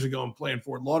 100 years ago and play in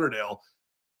Fort Lauderdale.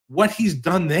 What he's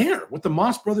done there, what the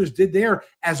Moss brothers did there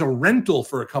as a rental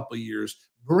for a couple of years,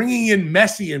 bringing in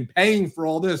Messi and paying for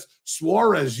all this,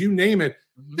 Suarez, you name it.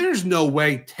 There's no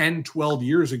way 10, 12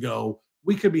 years ago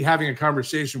we could be having a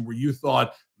conversation where you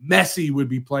thought Messi would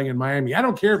be playing in Miami. I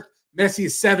don't care if Messi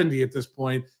is 70 at this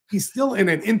point. He's still in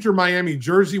an Inter Miami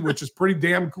jersey, which is pretty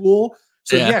damn cool.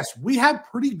 So yes, we have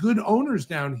pretty good owners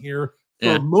down here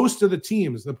for most of the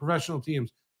teams, the professional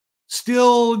teams.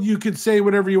 Still, you could say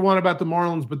whatever you want about the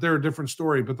Marlins, but they're a different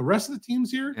story. But the rest of the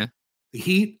teams here, the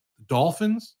Heat, the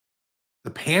Dolphins,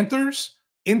 the Panthers,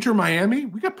 Inter Miami,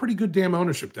 we got pretty good damn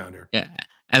ownership down here. Yeah.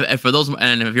 And for those,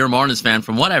 and if you're a Marlins fan,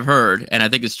 from what I've heard, and I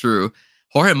think it's true,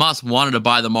 Jorge Mas wanted to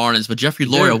buy the Marlins, but Jeffrey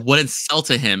Loria wouldn't sell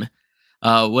to him.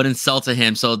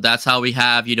 So that's how we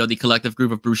have, the collective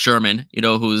group of Bruce Sherman,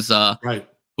 who's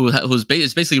who's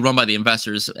basically run by the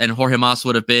investors, and Jorge Mas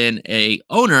would have been a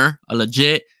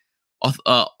legit,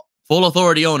 full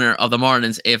authority owner of the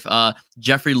Marlins if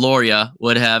Jeffrey Loria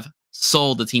would have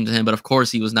sold the team to him. But of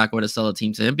course, he was not going to sell the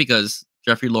team to him because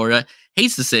Jeffrey Loria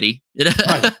hates the city.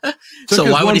 Right.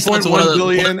 So why would he sell to one of the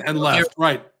billion and left?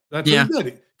 Right. That's what he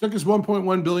did. He took his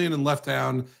 $1.1 billion and left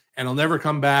town, and he'll never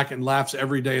come back, and laughs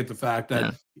every day at the fact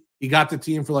that he got the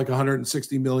team for like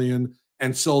 $160 million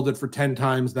and sold it for 10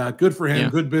 times that. Good for him.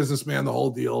 Good businessman, the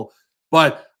whole deal.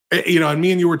 But and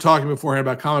me and you were talking beforehand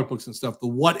about comic books and stuff. The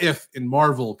what if in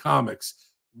Marvel comics,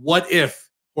 what if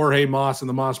Jorge Mas and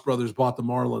the Mas brothers bought the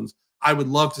Marlins? I would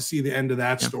love to see the end of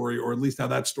that story, or at least how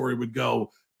that story would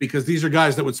go, because these are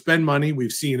guys that would spend money.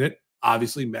 We've seen it.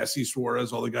 Obviously, Messi,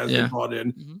 Suarez, all the guys they brought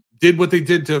in, did what they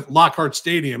did to Lockhart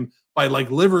Stadium by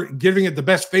giving it the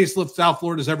best facelift South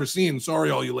Florida's ever seen.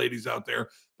 Sorry, all you ladies out there,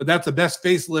 but that's the best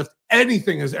facelift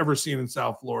anything has ever seen in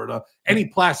South Florida. Any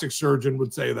plastic surgeon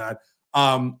would say that.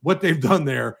 What they've done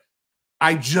there,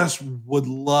 I just would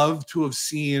love to have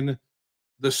seen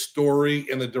the story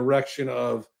in the direction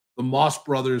of the Moss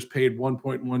brothers paid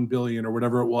 $1.1 billion or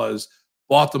whatever it was,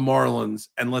 bought the Marlins,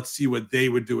 and let's see what they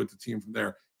would do with the team from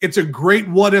there. It's a great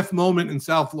what-if moment in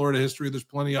South Florida history. There's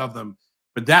plenty of them.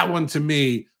 But that one, to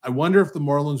me, I wonder if the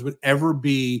Marlins would ever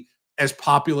be as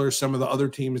popular as some of the other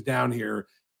teams down here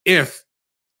if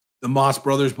the Moss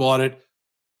brothers bought it,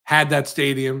 had that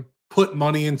stadium, put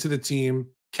money into the team,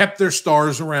 kept their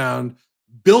stars around,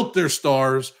 built their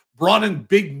stars, brought in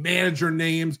big manager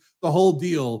names, the whole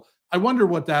deal. I wonder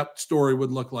what that story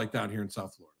would look like down here in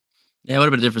South Florida. Yeah, it would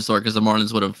have been a different story because the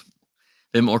Marlins would have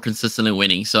been more consistently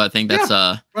winning. So I think that's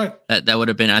that would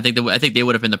have been. I think they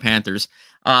would have been the Panthers.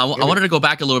 I wanted to go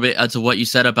back a little bit to what you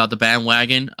said about the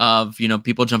bandwagon of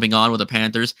people jumping on with the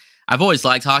Panthers. I've always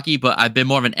liked hockey, but I've been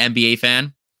more of an NBA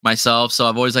fan myself. So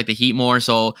I've always liked the Heat more.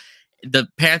 So the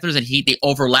Panthers and Heat, they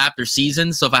overlap their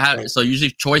seasons. So if I had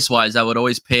usually choice wise, I would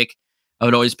always pick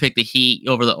the Heat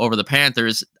over the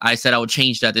Panthers. I said I would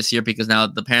change that this year because now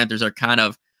the Panthers are kind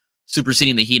of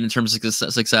superseding the Heat in terms of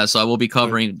success. So I will be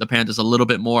covering the Panthers a little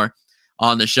bit more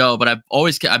on the show. But I've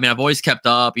always kept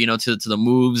up, to the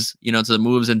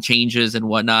moves and changes and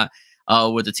whatnot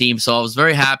with the team. So I was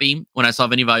very happy when I saw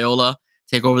Vinny Viola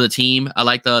take over the team. I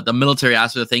like the military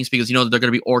aspect of things because they're going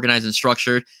to be organized and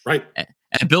structured. Right.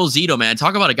 And Bill Zito, man,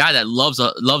 talk about a guy that loves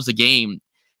the game.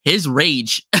 His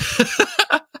rage.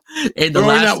 In the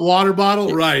last that water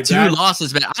bottle, right? Two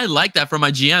losses, man. I like that from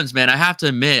my GMs, man. I have to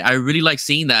admit, I really like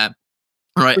seeing that.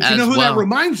 Right, but you know who that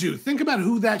reminds you? Think about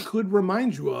who that could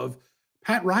remind you of.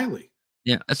 Pat Riley.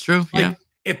 Yeah, that's true. Yeah.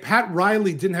 If Pat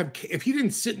Riley if he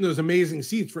didn't sit in those amazing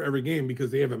seats for every game,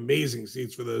 because they have amazing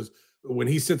seats for those, when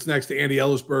he sits next to Andy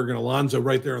Ellisberg and Alonso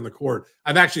right there on the court,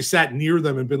 I've actually sat near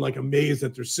them and been amazed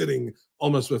that they're sitting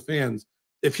almost with fans.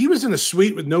 If he was in a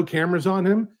suite with no cameras on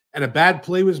him and a bad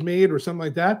play was made or something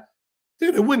like that,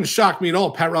 dude, it wouldn't shock me at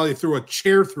all. Pat Riley threw a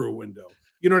chair through a window.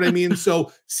 You know what I mean?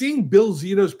 So seeing Bill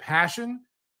Zito's passion,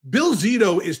 Bill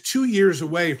Zito is 2 years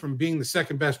away from being the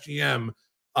second best GM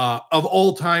of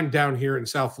all time down here in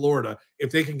South Florida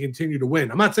if they can continue to win.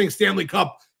 I'm not saying Stanley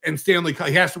Cup and Stanley Cup.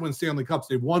 He has to win Stanley Cups.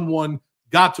 They've won one,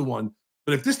 got to one.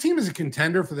 But if this team is a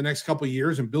contender for the next couple of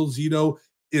years and Bill Zito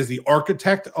is the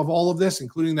architect of all of this,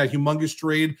 including that humongous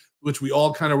trade, which we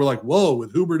all kind of were like, whoa,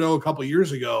 with Huberdeau a couple of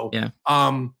years ago. Yeah.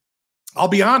 I'll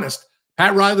be honest.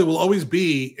 Pat Riley will always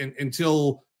be,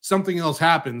 until something else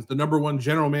happens, the number one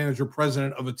general manager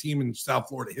president of a team in South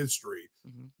Florida history.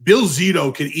 Mm-hmm. Bill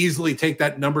Zito could easily take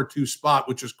that number 2 spot,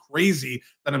 which is crazy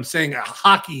that I'm saying a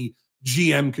hockey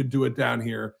GM could do it down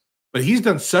here. But he's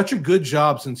done such a good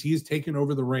job since he's taken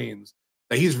over the reins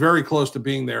that he's very close to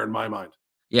being there in my mind.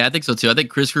 Yeah, I think so too. I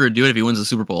think Chris Greer would do it if he wins the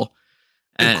Super Bowl.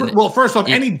 Well, first off,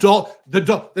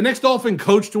 the next Dolphin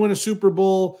coach to win a Super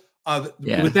Bowl,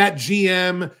 with that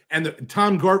GM and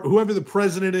Tom Gart, whoever the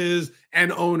president is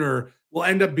and owner, will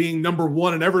end up being number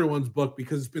 1 in everyone's book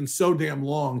because it's been so damn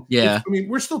long. Yeah.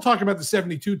 We're still talking about the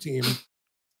 72 team.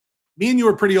 Me and you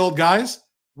are pretty old guys.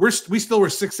 We still were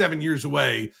 6-7 years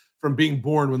away from being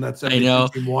born when that 72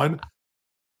 team won.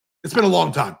 It's been a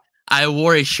long time. I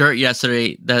wore a shirt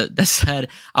yesterday that said,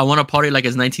 "I want to party like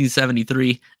it's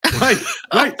 1973."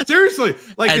 Right. Seriously,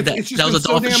 like it's just that was been a so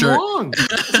Dolphin damn shirt. long.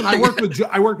 Listen, I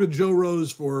worked with Joe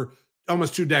Rose for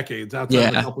almost 2 decades, outside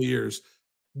of a couple of years.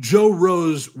 Joe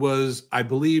Rose was, I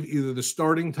believe, either the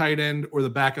starting tight end or the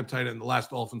backup tight end in the last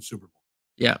Dolphins Super Bowl.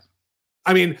 Yeah.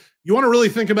 I mean, you want to really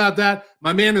think about that?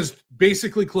 My man is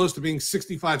basically close to being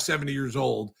 65, 70 years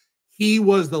old. He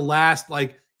was the last,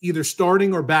 like, either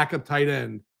starting or backup tight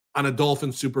end on a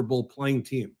Dolphins Super Bowl playing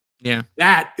team. Yeah.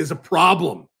 That is a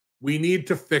problem. We need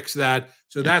to fix that.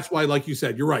 So that's why, like you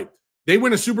said, you're right. They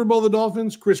win a Super Bowl, the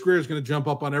Dolphins, Chris Greer is going to jump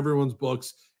up on everyone's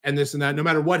books and this and that. No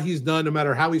matter what he's done, no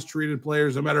matter how he's treated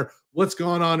players, no matter what's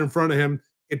going on in front of him,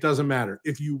 it doesn't matter.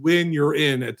 If you win, you're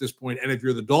in at this point. And if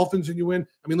you're the Dolphins and you win,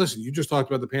 I mean, listen, you just talked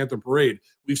about the Panther Parade.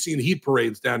 We've seen Heat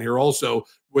parades down here also,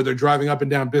 where they're driving up and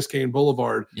down Biscayne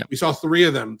Boulevard. Yep. We saw 3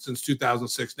 of them since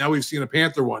 2006. Now we've seen a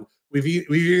Panther one. We've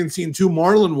even seen 2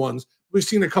 Marlin ones. We've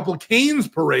seen a couple of Canes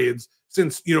parades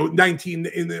since, in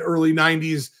the early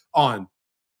 90s on.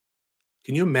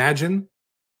 Can you imagine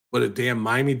what a damn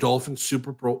Miami Dolphins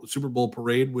Super Bowl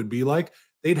parade would be like?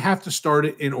 They'd have to start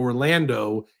it in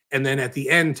Orlando and then at the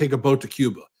end take a boat to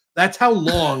Cuba. That's how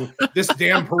long this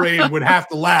damn parade would have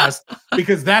to last,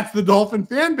 because that's the Dolphin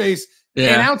fan base.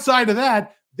 Yeah. And outside of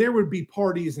that, there would be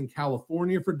parties in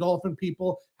California for Dolphin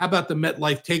people. How about the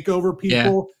MetLife takeover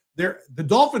people? Yeah. The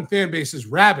Dolphin fan base is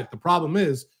rabid. The problem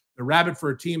is they're rabid for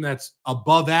a team that's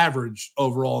above average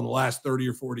overall in the last 30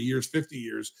 or 40 years, 50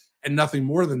 years, and nothing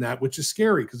more than that, which is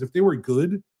scary, because if they were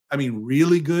good, I mean,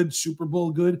 really good, Super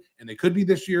Bowl good, and they could be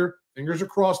this year, fingers are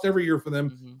crossed every year for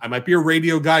them. Mm-hmm. I might be a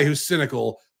radio guy who's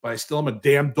cynical, but I still am a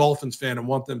damn Dolphins fan and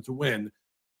want them to win.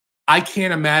 I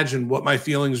can't imagine what my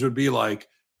feelings would be like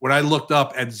when I looked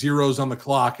up at zeros on the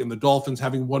clock and the Dolphins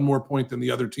having 1 more point than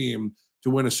the other team to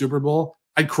win a Super Bowl.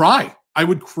 I'd cry. I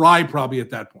would cry probably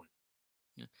at that point.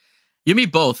 You and me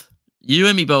both. You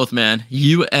and me both, man.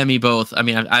 You and me both. I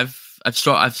mean, I've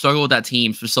struggled with that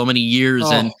team for so many years,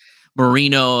 and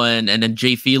Marino and then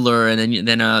Jay Fiedler, and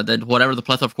then whatever the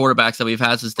plethora of quarterbacks that we've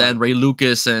had since then, Ray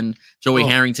Lucas and Joey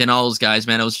Harrington, all those guys,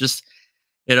 man. It was just,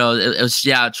 it was,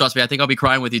 yeah, trust me, I think I'll be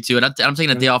crying with you too. And I'm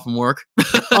taking a day off from work.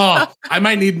 I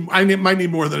might need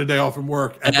more than a day off from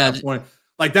work at that point.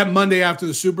 Like that Monday after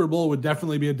the Super Bowl would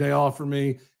definitely be a day off for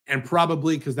me. And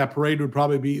probably, because that parade would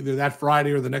probably be either that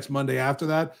Friday or the next Monday after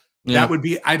that. Yeah. That would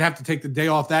be, I'd have to take the day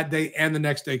off that day and the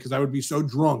next day, because I would be so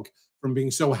drunk from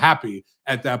being so happy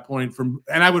at that point.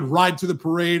 And I would ride to the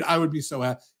parade. I would be so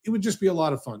happy. It would just be a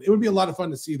lot of fun. It would be a lot of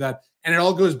fun to see that. And it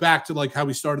all goes back to like how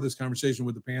we started this conversation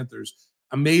with the Panthers.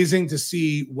 Amazing to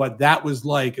see what that was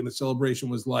like and the celebration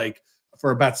was like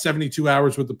for about 72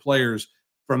 hours with the players.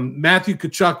 From Matthew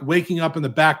Tkachuk waking up in the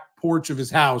back porch of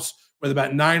his house with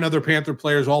about 9 other Panther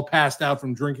players all passed out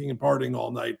from drinking and partying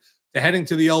all night, to heading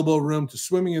to the elbow room, to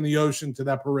swimming in the ocean, to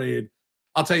that parade.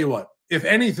 I'll tell you what, if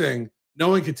anything, no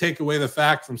one could take away the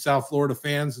fact from South Florida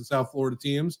fans and South Florida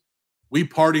teams, we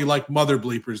party like mother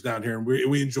bleepers down here, and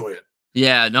we enjoy it.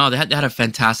 Yeah, no, they had a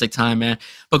fantastic time, man.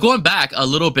 But going back a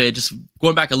little bit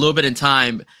in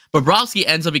time, Bobrovsky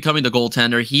ends up becoming the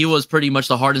goaltender. He was pretty much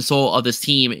the heart and soul of this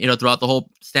team, throughout the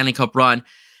whole Stanley Cup run.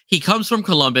 He comes from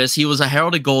Columbus. He was a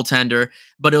heralded goaltender,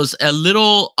 but it was a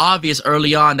little obvious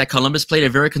early on that Columbus played a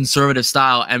very conservative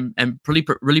style and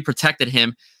really protected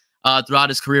him throughout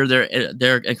his career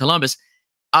there in Columbus.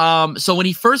 So when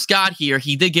he first got here,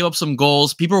 he did give up some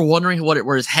goals. People were wondering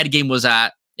where his head game was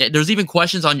at. There's even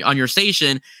questions on your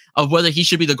station of whether he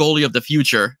should be the goalie of the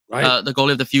future, right? The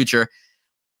goalie of the future.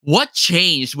 What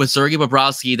changed with Sergei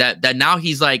Bobrovsky that now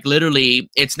he's like literally?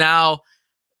 It's now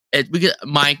we get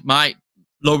my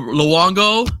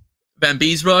Luongo, Van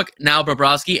Beesbroek, now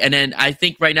Bobrovsky, and then I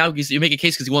think right now you make a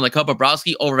case because he won the Cup,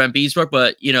 Bobrovsky over Van Beesbroek,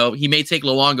 but he may take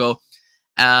Luongo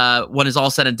when it's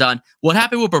all said and done. What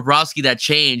happened with Bobrovsky that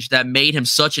changed that made him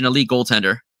such an elite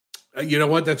goaltender? You know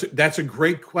what? That's a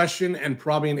great question, and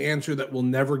probably an answer that we'll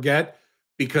never get,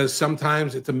 because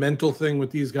sometimes it's a mental thing with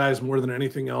these guys more than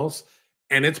anything else.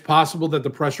 And it's possible that the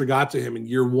pressure got to him in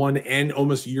year 1 and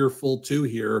almost year full 2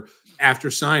 here after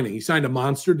signing. He signed a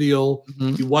monster deal.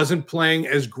 Mm-hmm. He wasn't playing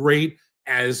as great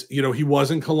as, he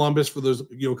was in Columbus for those,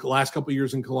 last couple of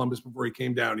years in Columbus before he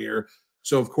came down here.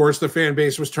 So, of course, the fan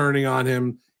base was turning on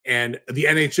him, and the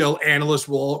NHL analysts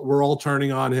were all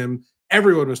turning on him.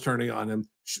 Everyone was turning on him.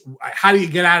 How do you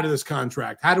get out of this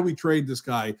contract? How do we trade this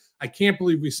guy? I can't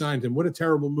believe we signed him. What a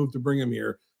terrible move to bring him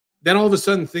here. Then all of a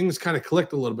sudden things kind of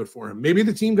clicked a little bit for him. Maybe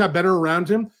the team got better around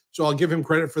him, so I'll give him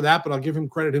credit for that, but I'll give him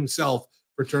credit himself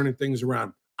for turning things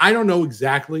around. I don't know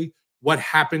exactly what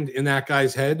happened in that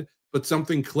guy's head, but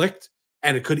something clicked,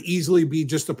 and it could easily be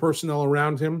just the personnel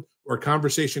around him or a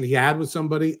conversation he had with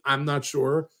somebody. I'm not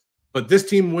sure. But this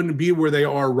team wouldn't be where they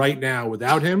are right now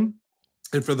without him.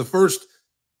 And for the first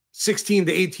 16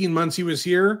 to 18 months he was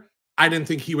here, I didn't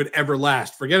think he would ever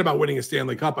last. Forget about winning a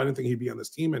Stanley Cup. I didn't think he'd be on this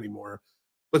team anymore.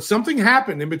 But something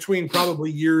happened in between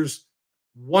probably years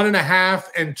 1.5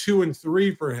 and 2 and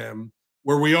 3 for him,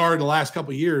 where we are in the last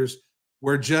couple of years,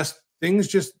 where things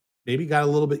just maybe got a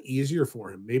little bit easier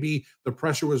for him. Maybe the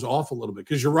pressure was off a little bit.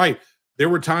 Because you're right. There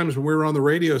were times when we were on the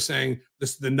radio saying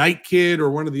this, the Knight kid or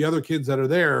one of the other kids that are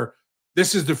there,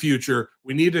 this is the future.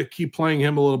 We need to keep playing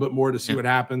him a little bit more to see what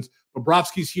happens.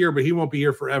 Bobrovsky's here, but he won't be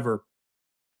here forever.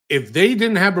 If they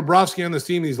didn't have Bobrovsky on this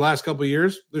team these last couple of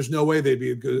years, there's no way they'd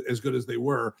be as good as they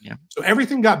were. Yeah. So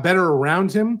everything got better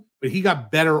around him, but he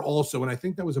got better also. And I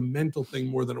think that was a mental thing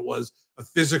more than it was a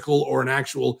physical or an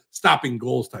actual stopping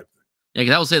goals type thing. Yeah,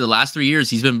 because I would say the last 3 years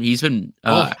he's been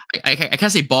I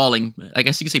can't say balling. I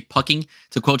guess you could say pucking,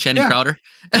 to quote Channing Crowder.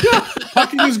 Yeah,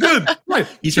 pucking is good. Right.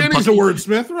 Channing's a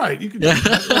wordsmith. Right. You can do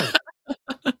that.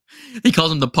 Right. He calls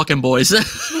them the pucking boys.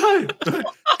 Right.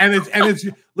 And it's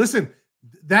listen,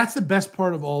 that's the best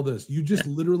part of all this. You just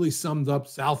literally summed up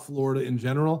South Florida in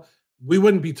general. We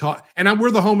wouldn't be taught, and we're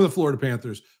the home of the Florida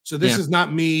Panthers. So this is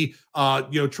not me,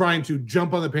 trying to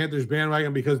jump on the Panthers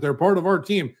bandwagon because they're part of our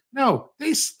team. No,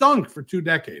 they stunk for 2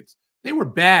 decades. They were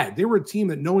bad. They were a team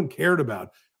that no one cared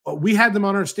about. We had them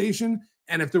on our station,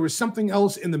 and if there was something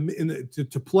else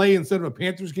to play instead of a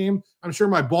Panthers game, I'm sure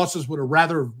my bosses would have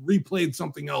rather replayed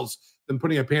something else than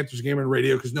putting a Panthers game on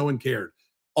radio because no one cared.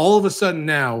 All of a sudden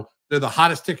now, they're the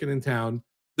hottest ticket in town.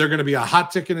 They're going to be a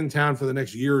hot ticket in town for the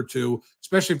next year or two,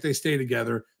 especially if they stay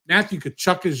together. Matthew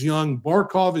Tkachuk is young.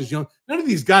 Barkov is young. None of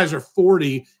these guys are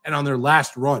 40 and on their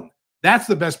last run. That's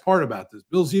the best part about this.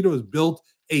 Bill Zito has built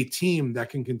a team that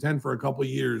can contend for a couple of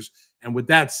years. And with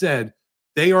that said,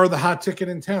 they are the hot ticket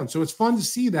in town. So it's fun to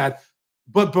see that.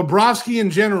 But Bobrovsky in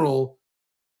general,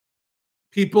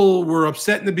 people were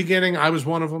upset in the beginning. I was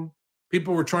one of them.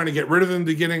 People were trying to get rid of him in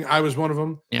the beginning. I was one of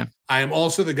them. Yeah. I am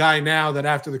also the guy now that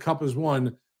after the cup is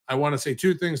won, I want to say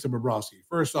 2 things to Bobrovsky.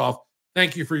 First off,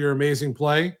 thank you for your amazing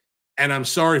play. And I'm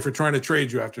sorry for trying to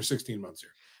trade you after 16 months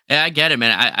here. Yeah, I get it,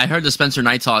 man. I heard the Spencer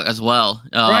Knight talk as well.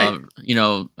 Right.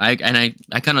 I kind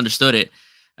of understood it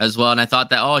as well. And I thought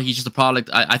that, he's just a product.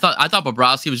 I thought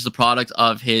Bobrovsky was just a product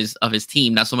of his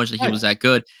team, not so much that he was that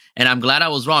good. And I'm glad I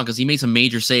was wrong because he made some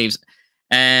major saves.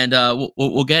 And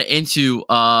we'll get into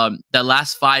the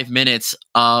last 5 minutes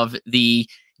of the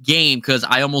game because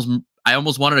I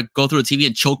almost wanted to go through the TV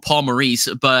and choke Paul Maurice,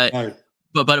 but I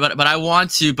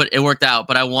want to. But it worked out.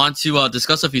 But I want to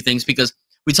discuss a few things because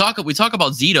we talk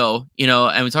about Zito,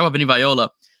 and we talk about Vinny Viola.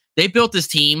 They built this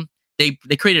team. They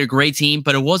created a great team,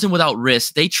 but it wasn't without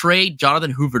risk. They trade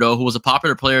Jonathan Huberdeau, who was a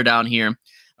popular player down here.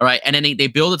 All right, and then they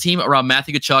build a team around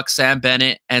Matthew Tkachuk, Sam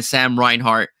Bennett, and Sam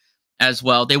Reinhart as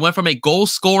well. They went from a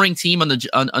goal-scoring team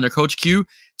under Coach Q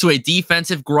to a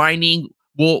defensive, grinding,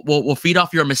 we'll feed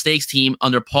off your mistakes team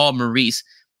under Paul Maurice,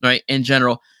 right, in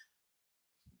general.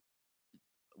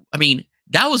 I mean,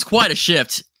 that was quite a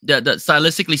shift,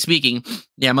 stylistically speaking.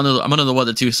 Yeah, I'm under the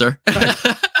weather too, sir.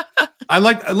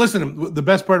 Listen, the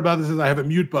best part about this is I have a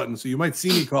mute button, so you might see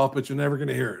me cough, but you're never going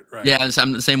to hear it, right? Yeah,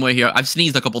 I'm the same way here. I've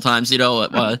sneezed a couple times,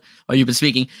 while you've been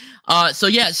speaking. So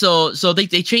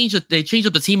they changed up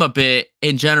the team a bit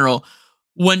in general.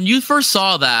 When you first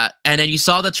saw that, and then you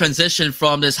saw the transition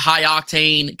from this high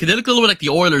octane, because they looked a little bit like the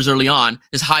Oilers early on,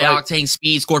 this high octane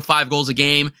speed, scored 5 goals a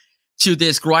game, to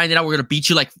this grinding out, we're gonna beat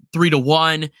you like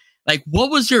 3-1. Like, what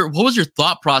was your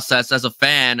thought process as a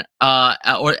fan,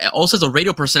 or also as a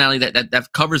radio personality that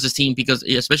covers this team, because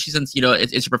especially since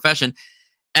it's your profession?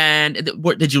 And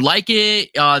did you like it?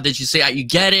 Did you say you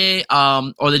get it,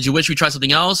 or did you wish we tried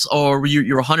something else, or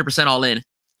you're 100% all in?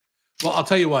 Well, I'll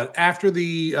tell you what. After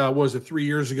the was it 3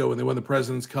 years ago when they won the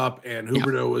President's Cup and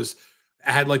Huberdeau was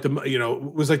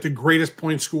like the greatest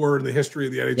point scorer in the history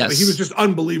of the NHL. Yes. He was just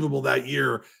unbelievable that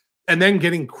year. And then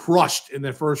getting crushed in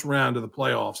the first round of the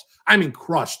playoffs. I mean,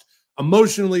 crushed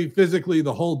emotionally, physically,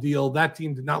 the whole deal. That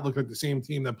team did not look like the same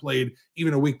team that played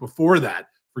even a week before that.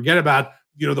 Forget about,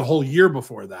 the whole year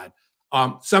before that.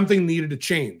 Something needed to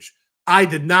change. I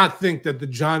did not think that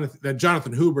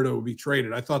Jonathan Huberdeau would be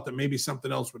traded. I thought that maybe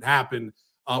something else would happen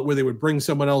where they would bring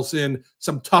someone else in,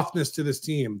 some toughness to this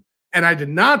team. And I did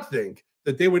not think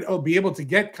that they would be able to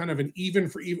get kind of an even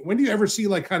for even. When do you ever see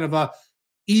like kind of a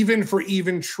even for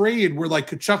even trade where like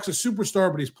Kachuk's a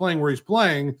superstar, but he's playing where he's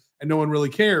playing and no one really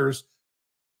cares?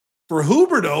 For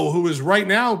Huberdeau, who is right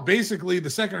now basically the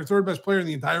second or third best player in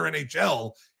the entire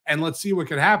NHL, and let's see what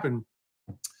could happen.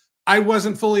 I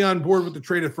wasn't fully on board with the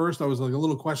trade at first. I was like a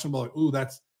little questionable, like, ooh,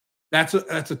 that's that's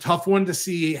a tough one to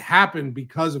see happen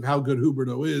because of how good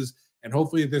Huberdeau is. And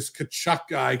hopefully this Tkachuk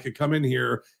guy could come in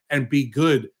here and be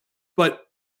good. But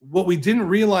what we didn't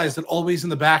realize that always in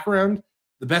the background,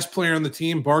 the best player on the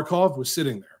team, Barkov, was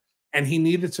sitting there. And he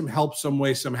needed some help some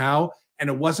way, somehow. And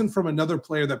it wasn't from another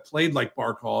player that played like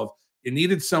Barkov. It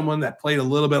needed someone that played a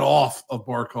little bit off of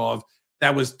Barkov,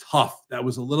 that was tough, that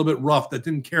was a little bit rough, that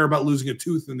didn't care about losing a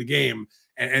tooth in the game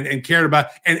and cared about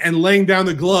and laying down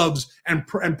the gloves and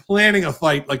planning a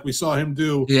fight like we saw him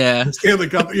do in the Stanley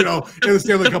Cup, in the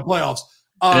Stanley Cup playoffs.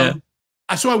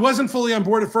 So I wasn't fully on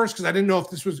board at first because I didn't know if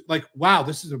this was like, wow,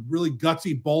 this is a really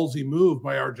gutsy, ballsy move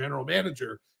by our general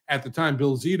manager at the time,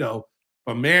 Bill Zito.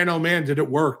 But man, oh man, did it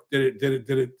work? Did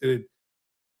it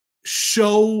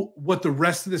show what the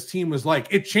rest of this team was like?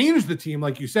 It changed the team,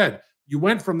 like you said. You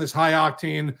went from this high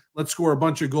octane, let's score a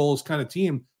bunch of goals kind of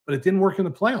team, but it didn't work in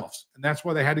the playoffs. And that's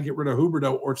why they had to get rid of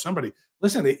Huberdeau or somebody.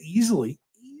 Listen, it easily,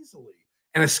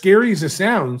 and as scary as it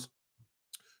sounds,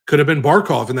 could have been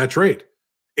Barkov in that trade.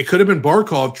 It could have been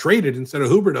Barkov traded instead of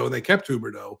Huberdeau, and they kept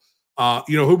Huberdeau.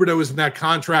 Huberdeau was in that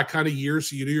contract kind of year,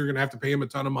 so you knew you're going to have to pay him a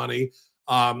ton of money.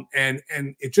 And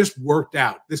it just worked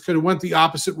out. This could have went the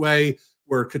opposite way,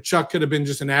 where Tkachuk could have been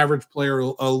just an average player,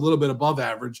 a little bit above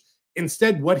average.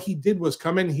 Instead, what he did was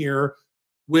come in here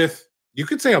with, you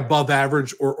could say, above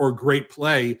average or great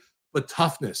play, but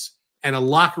toughness and a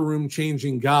locker room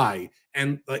changing guy,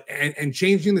 and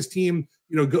changing this team,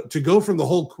 to go from the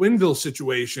whole Quenneville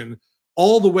situation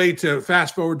all the way to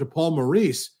fast forward to Paul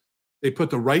Maurice. They put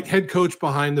the right head coach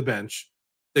behind the bench.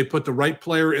 They put the right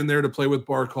player in there to play with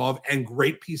Barkov and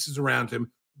great pieces around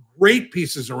him.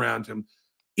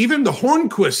 Even the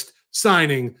Hornquist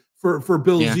signing for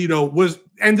Bill Zito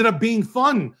ended up being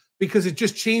fun because it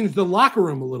just changed the locker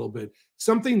room a little bit.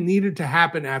 Something needed to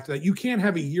happen after that. You can't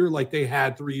have a year like they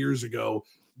had 3 years ago,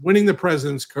 winning the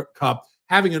President's Cup,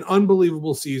 having an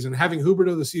unbelievable season, having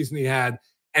Huberdeau the season he had,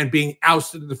 and being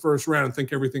ousted in the first round and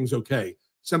think everything's okay.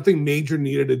 Something major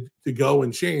needed to go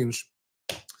and change.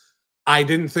 I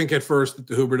didn't think at first that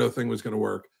the Huberdeau thing was going to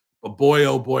work, but boy,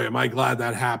 oh boy, am I glad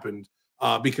that happened,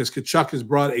 because Tkachuk has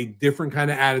brought a different kind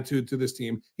of attitude to this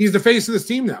team. He's the face of this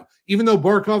team now, even though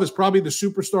Barkov is probably the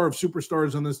superstar of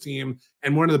superstars on this team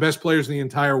and one of the best players in the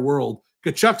entire world.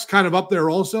 Tkachuk's kind of up there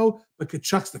also, but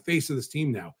Tkachuk's the face of this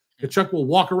team now. Tkachuk will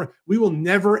walk around. We will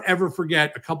never, ever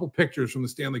forget a couple pictures from the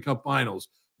Stanley Cup Finals.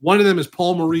 One of them is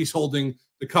Paul Maurice holding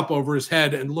the cup over his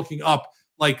head and looking up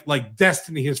like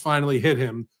destiny has finally hit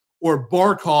him, or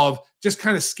Barkov just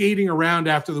kind of skating around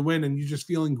after the win and you just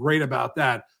feeling great about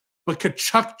that. But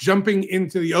Tkachuk jumping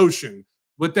into the ocean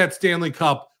with that Stanley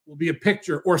Cup will be a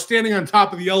picture, or standing on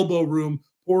top of the elbow room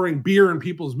pouring beer in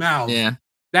people's mouths. Yeah.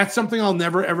 That's something I'll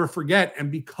never, ever forget.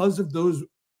 And because of those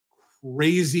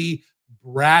crazy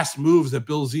brass moves that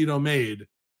Bill Zito made,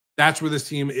 that's where this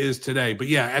team is today. But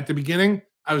yeah, at the beginning,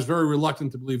 I was very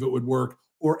reluctant to believe it would work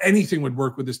or anything would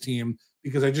work with this team,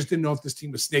 because I just didn't know if this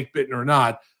team was snake bitten or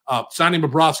not. Signing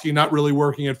Bobrovsky not really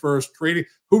working at first, trading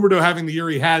Huberdeau having the year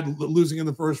he had, losing in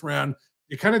the first round.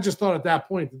 You kind of just thought at that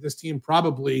point that this team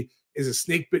probably is a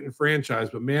snake bitten franchise,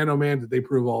 but man, oh man, did they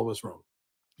prove all of us wrong.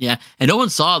 Yeah, and no one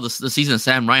saw the season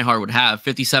Sam Reinhart would have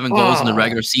 57 goals in the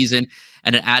regular season,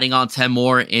 and then adding on 10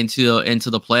 more into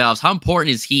the playoffs. How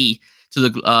important is he to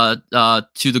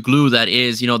the glue that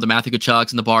is, the Matthew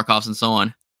Tkachuks and the Barkovs and so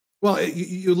on? Well,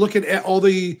 you look at all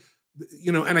the,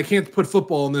 and I can't put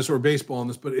football in this or baseball in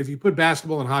this, but if you put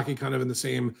basketball and hockey kind of in the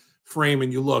same frame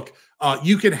and you look,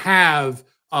 you can have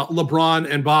LeBron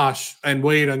and Bosch and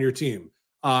Wade on your team,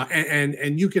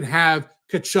 and you can have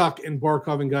Tkachuk and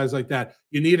Barkov and guys like that.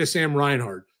 You need a Sam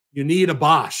Reinhart. You need a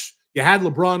Bosch. You had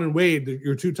LeBron and Wade,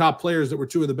 your two top players that were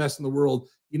two of the best in the world.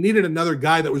 You needed another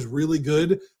guy that was really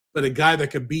good, but a guy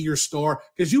that could be your star.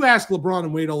 Because you ask LeBron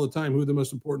and Wade all the time who the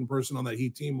most important person on that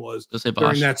Heat team was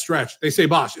during that stretch. They say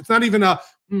Bosch. It's not even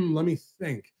let me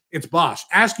think. It's Bosch.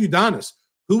 Ask Udonis,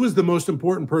 who was the most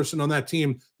important person on that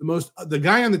team? The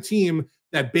guy on the team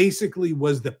that basically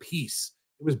was the piece.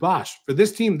 It was Bosch. For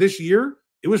this team this year,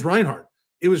 it was Reinhart.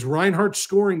 It was Reinhart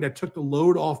scoring that took the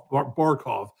load off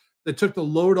Barkov, that took the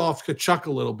load off Tkachuk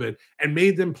a little bit and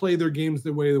made them play their games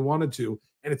the way they wanted to.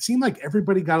 And it seemed like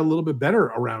everybody got a little bit better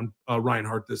around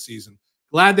Reinhart this season.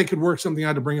 Glad they could work something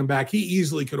out to bring him back. He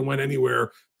easily could have went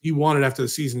anywhere he wanted after the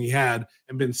season he had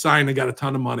and been signed and got a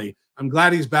ton of money. I'm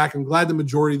glad he's back. I'm glad the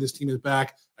majority of this team is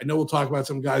back. I know we'll talk about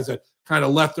some guys that kind of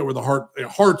left over the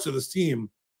hearts of this team.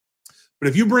 But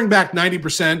if you bring back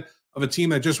 90% of a team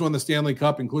that just won the Stanley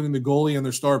Cup, including the goalie and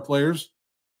their star players,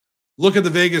 look at the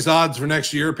Vegas odds for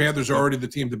next year. Panthers are already the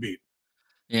team to beat.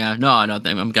 Yeah, no,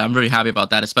 I'm really happy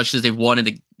about that, especially as they've won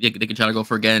and they can try to go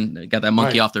for again, got that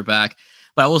monkey off their back.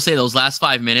 But I will say those last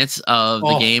 5 minutes of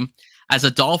the game, as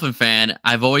a Dolphin fan,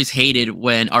 I've always hated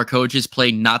when our coaches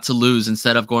play not to lose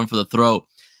instead of going for the throat.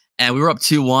 And we were up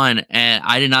 2-1, and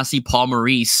I did not see Paul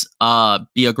Maurice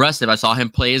be aggressive. I saw him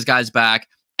play his guys back,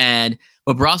 and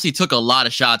Bobrovsky took a lot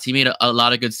of shots. He made a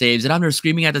lot of good saves, and I'm there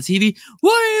screaming at the TV,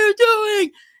 "What are you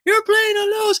doing? You're playing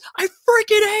to lose. I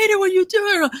freaking hate it when you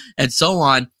do it," and so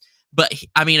on. But,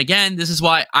 I mean, again, this is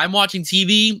why I'm watching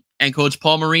TV, and Coach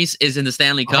Paul Maurice is in the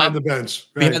Stanley Cup. Behind the bench.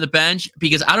 Right. Behind the bench,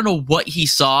 because I don't know what he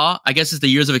saw. I guess it's the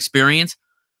years of experience.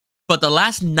 But the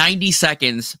last 90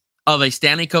 seconds of a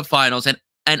Stanley Cup Finals,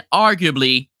 and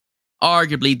arguably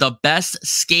the best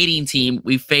skating team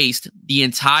we faced the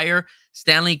entire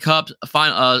Stanley Cup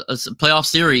playoff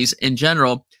series in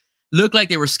general, looked like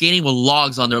they were skating with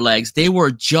logs on their legs. They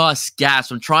were just gassed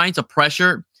from trying to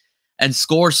pressure and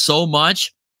score so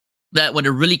much that when it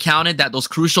really counted, that those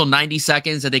crucial 90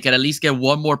 seconds that they could at least get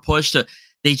one more push to,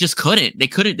 they just couldn't.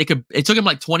 It took them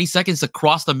like 20 seconds to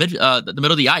cross the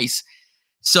middle of the ice.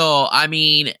 So, I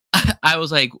mean, I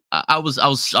was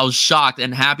shocked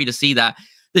and happy to see that.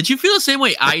 Did you feel the same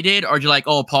way I did, or are you like,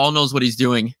 oh, Paul knows what he's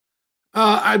doing?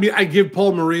 I mean, I give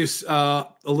Paul Maurice a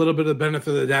little bit of the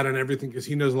benefit of the doubt on everything because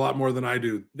he knows a lot more than I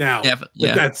do. Now,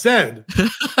 with that said,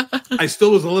 I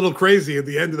still was a little crazy at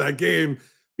the end of that game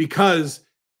because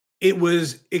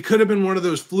it could have been one of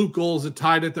those fluke goals that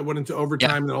tied it, that went into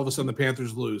overtime, and then all of a sudden the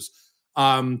Panthers lose.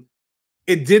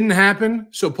 It didn't happen,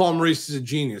 so Paul Maurice is a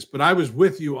genius. But I was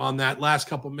with you on that last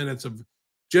couple minutes of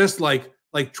just like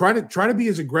try to be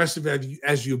as aggressive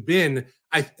as you've been.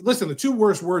 Listen, the two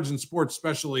worst words in sports,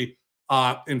 especially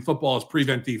in football, is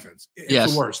prevent defense.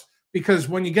 It's the worst, because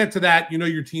when you get to that,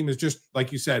 your team is just,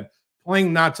 like you said,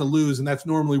 playing not to lose, and that's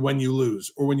normally when you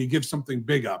lose or when you give something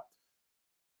big up.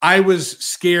 I was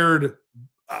scared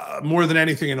more than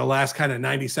anything in the last kind of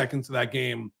 90 seconds of that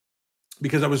game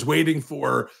because I was waiting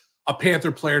for a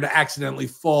Panther player to accidentally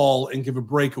fall and give a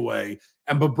breakaway,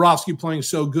 and Bobrovsky playing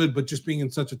so good but just being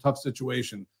in such a tough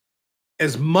situation.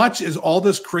 As much as all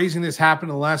this craziness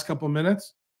happened in the last couple of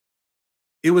minutes,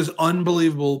 it was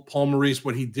unbelievable, Paul Maurice,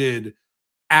 what he did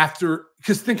after.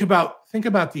 Because think about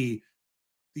the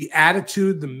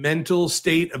attitude, the mental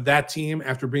state of that team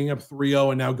after being up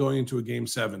 3-0 and now going into a Game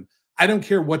 7. I don't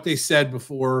care what they said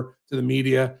before to the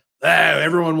media.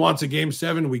 Everyone wants a Game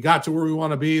 7. We got to where we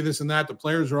want to be, this and that. The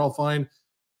players are all fine.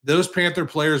 Those Panther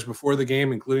players before the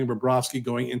game, including Bobrovsky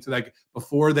going into that,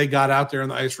 before they got out there on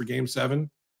the ice for Game 7,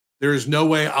 there is no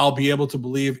way I'll be able to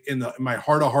believe in my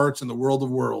heart of hearts and the world of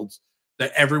worlds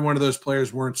that every one of those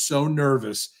players weren't so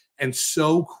nervous and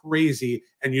so crazy.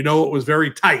 And it was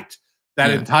very tight,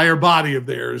 that entire body of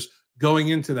theirs going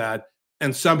into that.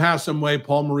 And somehow, some way,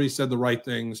 Paul Maurice said the right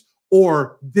things,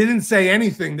 or didn't say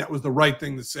anything that was the right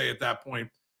thing to say at that point.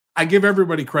 I give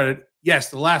everybody credit. Yes,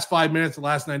 the last 5 minutes, the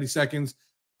last 90 seconds,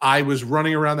 I was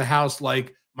running around the house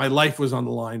like my life was on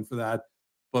the line for that.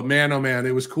 But man, oh man,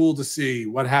 it was cool to see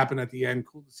what happened at the end.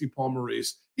 Cool to see Paul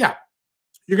Maurice. Yeah,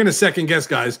 you're going to second guess,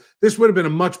 guys. This would have been a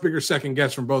much bigger second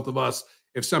guess from both of us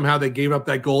if somehow they gave up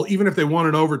that goal, even if they won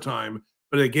in overtime,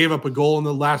 but they gave up a goal in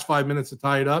the last 5 minutes to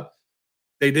tie it up.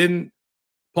 They didn't.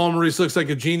 Paul Maurice looks like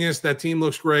a genius. That team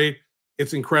looks great.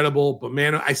 It's incredible. But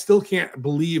man, I still can't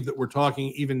believe that we're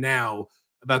talking even now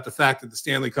about the fact that the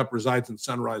Stanley Cup resides in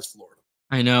Sunrise, Florida.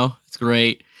 I know. It's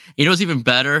great. What's even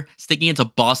better? Sticking into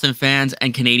Boston fans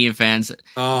and Canadian fans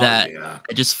that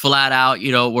just flat out,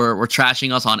 we're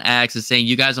trashing us on X and saying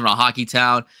you guys are a hockey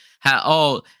town.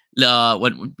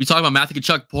 When we talk about Matthew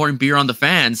Tkachuk pouring beer on the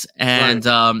fans, and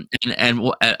someone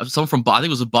from, I think it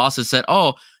was Boston, said,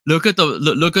 "Oh, look at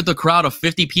the crowd of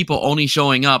 50 people only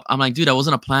showing up." I'm like, dude, that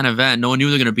wasn't a planned event. No one knew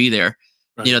they were gonna be there.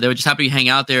 Right. They were just happy to hang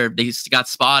out there. They just got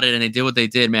spotted and they did what they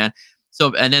did, man.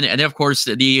 So and then of course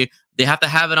they have to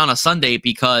have it on a Sunday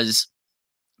because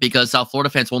South Florida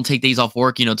fans won't take days off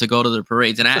work, to go to their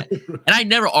parades. And I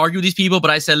never argue with these people, but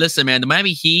I said, listen, man, the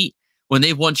Miami Heat, when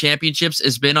they've won championships,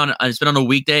 it's been on a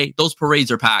weekday. Those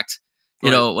parades are packed,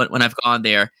 when I've gone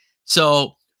there.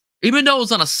 So even though it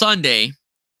was on a Sunday,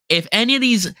 if any of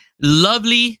these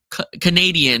lovely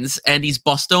Canadians and these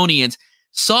Bostonians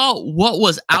saw what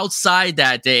was outside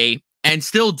that day and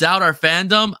still doubt our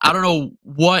fandom, I don't know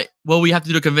what we have to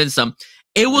do to convince them.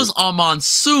 It was a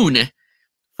monsoon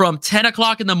from 10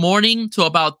 o'clock in the morning to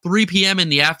about 3 p.m. in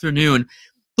the afternoon.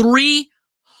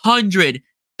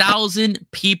 300,000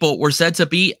 people were said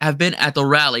to have been at the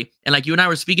rally. And like you and I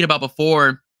were speaking about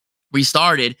before we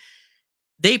started,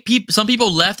 some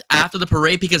people left after the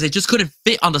parade because they just couldn't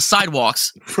fit on the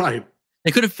sidewalks. Right.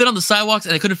 They couldn't fit on the sidewalks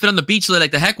and they couldn't fit on the beach. So they're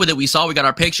like, the heck with it. We got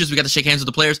our pictures. We got to shake hands with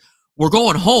the players. We're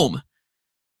going home.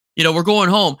 We're going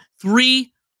home.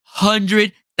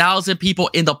 300,000 6,000 people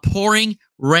in the pouring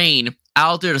rain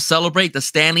out there to celebrate the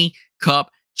Stanley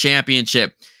Cup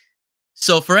championship.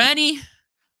 So for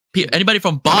anybody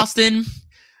from Boston,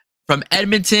 from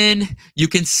Edmonton, you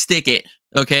can stick it,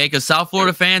 okay? Because South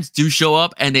Florida fans do show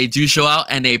up, and they do show out,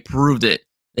 and they proved it.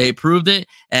 They proved it,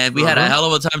 and we had a hell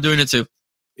of a time doing it too.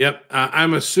 Yep.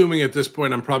 I'm assuming at this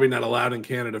point I'm probably not allowed in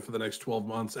Canada for the next 12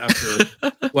 months after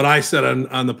what I said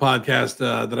on the podcast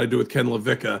that I do with Ken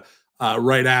LaVicka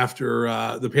right after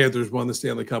the Panthers won the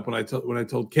Stanley Cup when I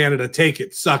told Canada, take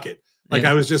it, suck it. Like,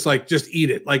 I was just like, just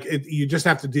eat it. Like, you just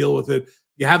have to deal with it.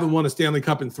 You haven't won a Stanley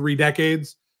Cup in 3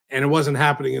 decades, and it wasn't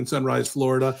happening in Sunrise,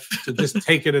 Florida. So just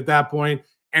take it at that point.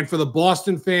 And for the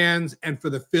Boston fans and for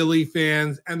the Philly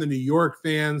fans and the New York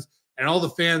fans and all the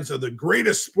fans of the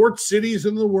greatest sports cities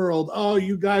in the world, oh,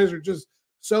 you guys are just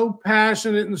so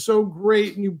passionate and so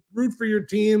great, and you root for your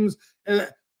teams. And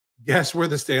guess where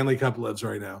the Stanley Cup lives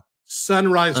right now?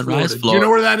 Sunrise, Florida. Do you know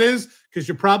where that is? Because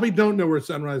you probably don't know where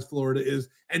Sunrise, Florida is.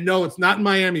 And no, it's not in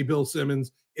Miami, Bill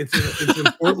Simmons. It's in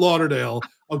Fort Lauderdale.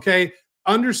 Okay?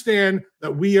 Understand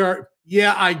that we are,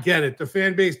 yeah, I get it. The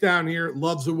fan base down here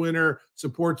loves a winner,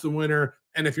 supports the winner.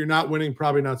 And if you're not winning,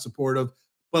 probably not supportive.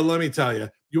 But let me tell you,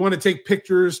 you want to take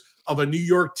pictures of a New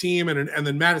York team and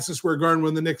then Madison Square Garden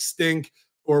when the Knicks stink,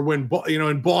 or when,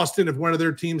 in Boston, if one of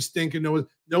their teams stink, and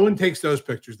no one takes those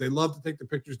pictures. They love to take the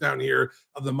pictures down here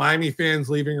of the Miami fans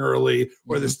leaving early,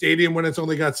 or the stadium when it's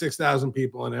only got 6,000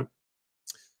 people in it.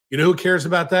 You know who cares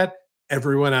about that?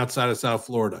 Everyone outside of South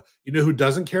Florida. You know who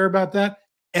doesn't care about that?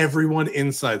 Everyone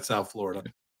inside South Florida.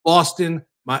 Boston,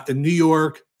 New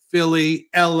York, Philly,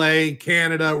 LA,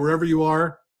 Canada, wherever you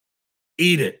are,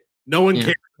 eat it. No one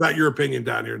cares about your opinion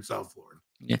down here in South Florida.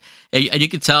 Yeah, and you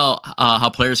can tell how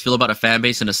players feel about a fan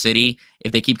base in a city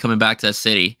if they keep coming back to that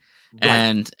city.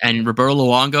 Right. And Roberto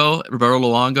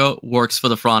Luongo works for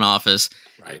the front office.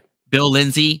 Right. Bill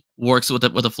Lindsay works with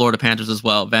the Florida Panthers as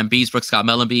well. Van Beesbrook, Scott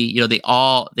Mellenby,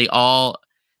 they all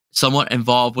somewhat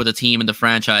involved with the team and the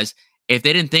franchise. If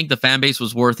they didn't think the fan base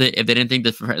was worth it, if they didn't think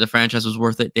the franchise was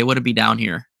worth it, they wouldn't be down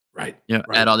here. Right.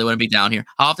 At all. They wouldn't be down here.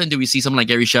 How often do we see someone like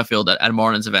Gary Sheffield at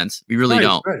Marlins events? We really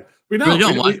don't. Right. We don't.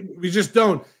 Really don't. We just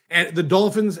don't. And the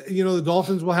Dolphins, the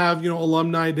Dolphins will have,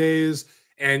 alumni days.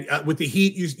 And with the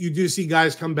Heat, you do see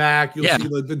guys come back. You'll see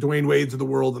the Dwayne Wades of the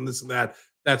world and this and that.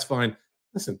 That's fine.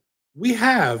 Listen, we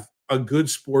have a good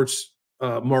sports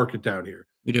market down here.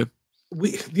 We do.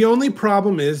 The only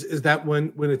problem is that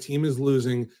when a team is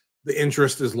losing, the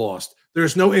interest is lost.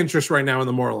 There's no interest right now in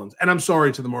the Marlins. And I'm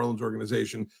sorry to the Marlins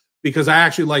organization, because I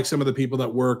actually like some of the people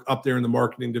that work up there in the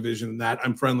marketing division, and that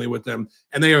I'm friendly with them,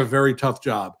 and they have a very tough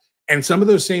job. And some of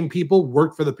those same people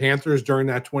worked for the Panthers during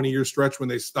that 20-year stretch when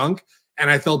they stunk. And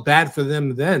I felt bad for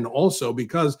them then also,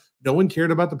 because no one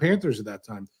cared about the Panthers at that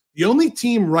time. The only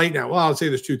team right now, well, I'll say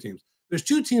there's 2 teams. There's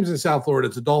 2 teams in South Florida.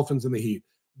 It's the Dolphins and the Heat.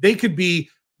 They could be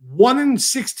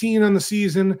 1-16 on the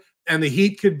season, and the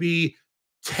Heat could be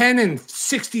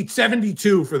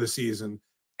 10-72 for the season.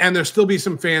 And there'll still be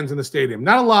some fans in the stadium.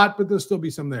 Not a lot, but there'll still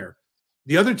be some there.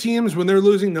 The other teams, when they're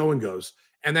losing, no one goes.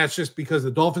 And that's just because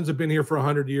the Dolphins have been here for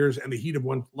 100 years and the Heat have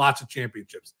won lots of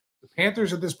championships. The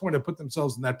Panthers at this point have put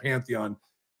themselves in that pantheon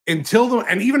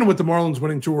and even with the Marlins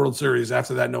winning 2 World Series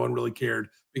after that, no one really cared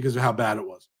because of how bad it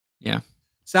was. Yeah.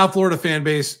 South Florida fan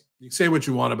base, you can say what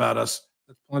you want about us.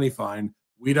 That's plenty fine.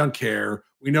 We don't care.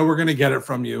 We know we're going to get it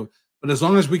from you. But as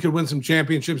long as we could win some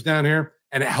championships down here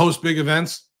and host big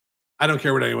events, I don't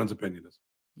care what anyone's opinion is.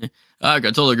 Yeah. I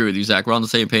totally agree with you, Zach. We're on the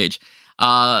same page.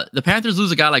 The Panthers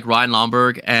lose a guy like Ryan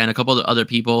Lomberg and a couple of other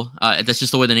people. That's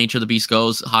just the way the nature of the beast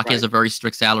goes. Hockey has a very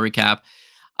strict salary cap.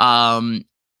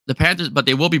 The Panthers, but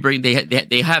they will be bringing.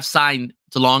 They have signed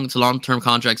to long-term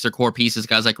contracts their core pieces,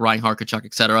 guys like Ryan Harkachuk,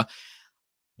 etc.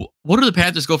 What do the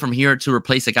Panthers go from here to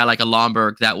replace a guy like a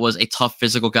Lomberg that was a tough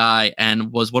physical guy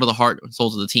and was one of the heart and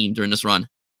souls of the team during this run?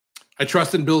 I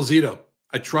trust in Bill Zito.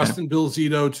 I trust in Bill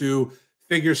Zito to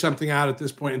figure something out at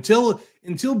this point.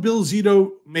 Until Bill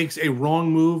Zito makes a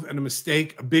wrong move and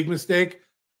a big mistake,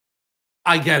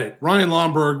 I get it. Ryan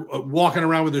Lomberg walking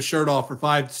around with his shirt off for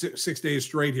 5-6 days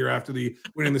straight here after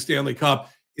winning the Stanley Cup.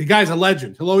 The guy's a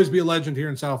legend. He'll always be a legend here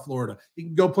in South Florida. He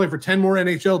can go play for 10 more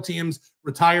NHL teams,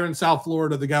 retire in South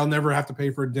Florida. The guy will never have to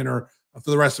pay for a dinner for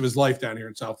the rest of his life down here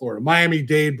in South Florida. Miami,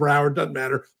 Dade, Broward, doesn't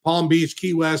matter. Palm Beach,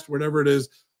 Key West, whatever it is.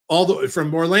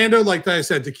 From Orlando, like I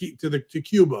said, to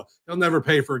Cuba, he'll never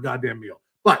pay for a goddamn meal.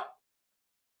 But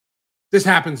this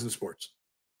happens in sports.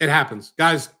 It happens.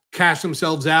 Guys cash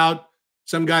themselves out.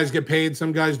 Some guys get paid.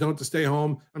 Some guys don't to stay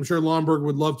home. I'm sure Lomberg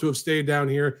would love to have stayed down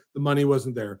here. The money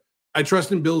wasn't there. I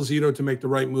trust in Bill Zito to make the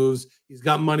right moves. He's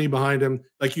got money behind him.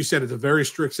 Like you said, it's a very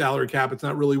strict salary cap. It's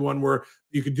not really one where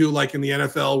you could do like in the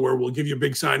NFL where we'll give you a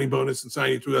big signing bonus and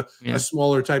sign you to a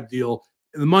smaller type deal.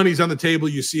 And the money's on the table.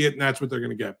 You see it, and that's what they're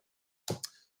going to get.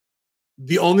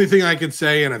 The only thing I could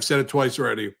say, and I've said it twice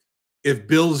already, if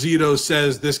Bill Zito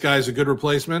says this guy's a good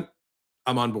replacement,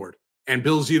 I'm on board. And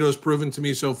Bill Zito's proven to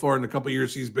me so far in the couple of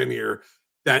years he's been here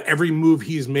that every move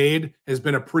he's made has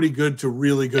been a pretty good to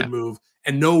really good move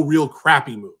and no real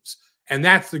crappy moves. And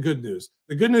that's the good news.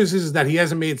 The good news is that he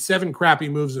hasn't made 7 crappy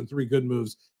moves and 3 good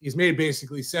moves. He's made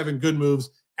basically 7 good moves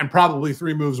and probably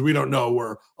 3 moves we don't know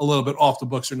were a little bit off the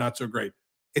books or not so great.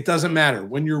 It doesn't matter.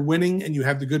 When you're winning and you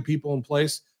have the good people in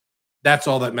place, that's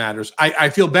all that matters. I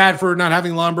feel bad for not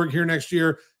having Lomberg here next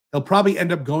year. He'll probably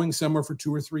end up going somewhere for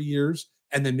 2 or 3 years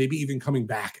and then maybe even coming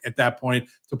back at that point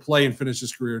to play and finish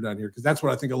his career down here, because that's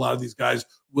what I think a lot of these guys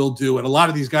will do. And a lot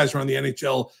of these guys around the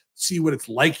NHL see what it's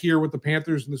like here with the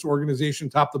Panthers and this organization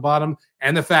top to bottom,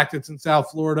 and the fact it's in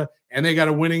South Florida, and they got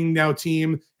a winning now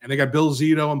team, and they got Bill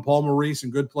Zito and Paul Maurice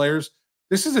and good players.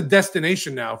 This is a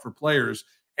destination now for players.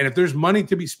 And if there's money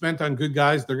to be spent on good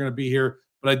guys, they're going to be here.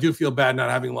 But I do feel bad not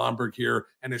having Lomberg here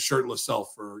and his shirtless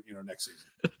self for next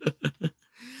season.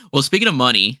 Well, speaking of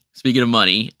money,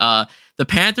 the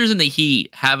Panthers and the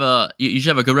Heat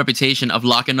usually have a good reputation of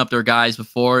locking up their guys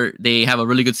before they have a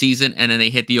really good season and then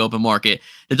they hit the open market.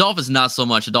 The Dolphins, not so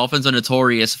much. The Dolphins are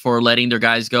notorious for letting their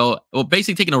guys go, well,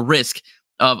 basically taking a risk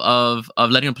of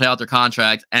letting them play out their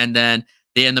contract, and then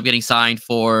they end up getting signed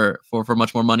for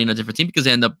much more money in a different team because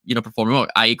they end up performing well,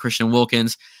 i.e. Christian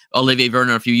Wilkins, Olivier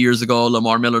Vernon a few years ago,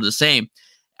 Lamar Miller the same.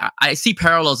 I see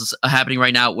parallels happening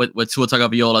right now with Tua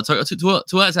Tagovailoa.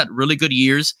 Tua has had really good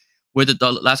years with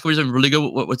the last couple years. Have been really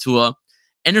good with Tua.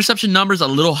 Interception numbers a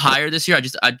little higher this year.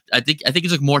 I think he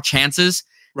took more chances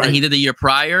than he did the year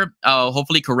prior.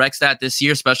 Hopefully corrects that this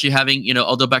year, especially having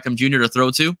Odell Beckham Jr. to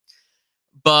throw to.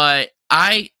 But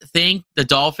I think the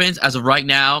Dolphins, as of right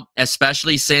now,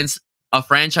 especially since a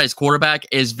franchise quarterback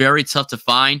is very tough to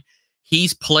find.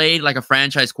 He's played like a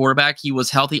franchise quarterback. He was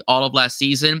healthy all of last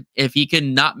season. If he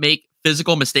can not make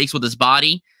physical mistakes with his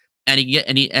body, and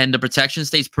the protection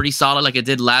stays pretty solid like it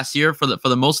did last year for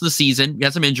the most of the season. He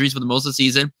had some injuries for the most of the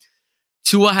season.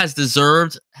 Tua has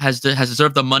deserved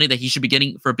the money that he should be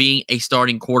getting for being a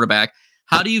starting quarterback.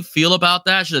 How do you feel about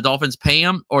that? Should the Dolphins pay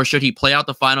him, or should he play out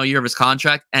the final year of his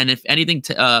contract? And if anything,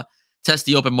 test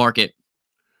the open market.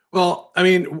 Well, I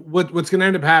mean, what's going to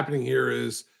end up happening here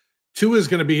is Tua is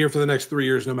going to be here for the next 3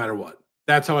 years, no matter what.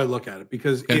 That's how I look at it.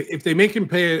 Because if they make him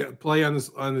play on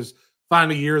his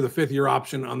final year, the 5th year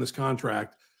option on this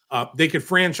contract, they could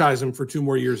franchise him for 2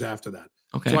 more years after that.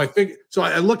 Okay. So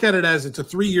I look at it as it's a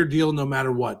 3-year deal, no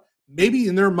matter what. Maybe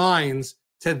in their minds,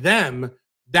 to them,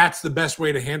 that's the best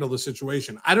way to handle the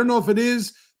situation. I don't know if it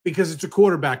is, because it's a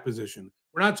quarterback position.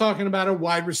 We're not talking about a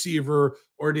wide receiver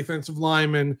or a defensive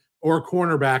lineman or a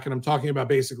cornerback, and I'm talking about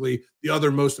basically the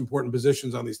other most important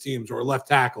positions on these teams, or a left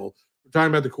tackle. We're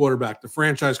talking about the quarterback, the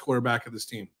franchise quarterback of this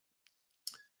team.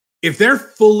 If they're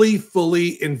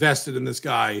fully invested in this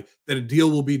guy, then a deal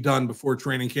will be done before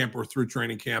training camp or through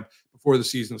training camp before the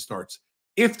season starts.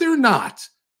 If they're not,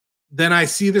 then I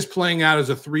see this playing out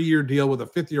as a 3-year deal with a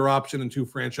 5th year option and 2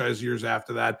 franchise years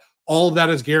after that. All of that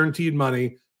is guaranteed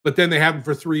money, but then they have him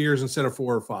for 3 years instead of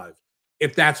 4 or 5,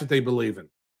 if that's what they believe in.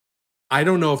 I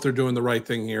don't know if they're doing the right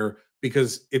thing here,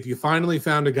 because if you finally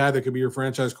found a guy that could be your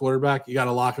franchise quarterback, you got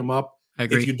to lock him up. I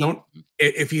agree.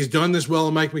 If he's done this well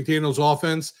in Mike McDaniel's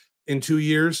offense in 2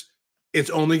 years, it's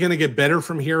only going to get better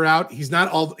from here out. He's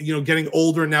not getting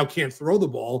older and now can't throw the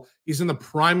ball. He's in the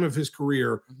prime of his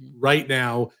career right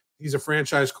now. He's a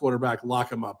franchise quarterback. Lock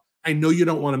him up. I know you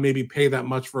don't want to maybe pay that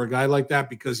much for a guy like that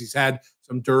because he's had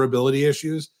some durability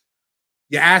issues.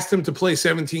 You asked him to play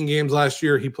 17 games last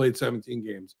year. He played 17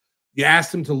 games. You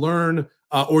asked him to learn,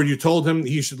 or you told him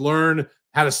he should learn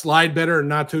how to slide better and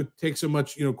not to take so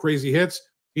much, crazy hits.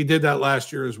 He did that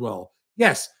last year as well.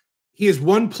 Yes, he is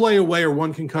one play away or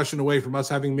one concussion away from us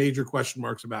having major question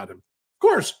marks about him. Of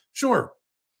course, sure.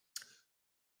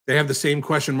 They have the same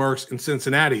question marks in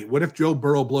Cincinnati. What if Joe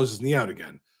Burrow blows his knee out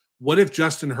again? What if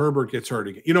Justin Herbert gets hurt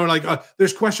again?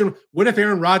 There's question, what if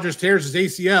Aaron Rodgers tears his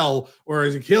ACL or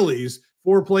his Achilles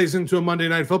 4 plays into a Monday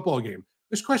Night Football game?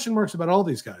 There's question marks about all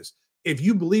these guys. If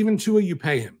you believe in Tua, you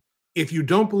pay him. If you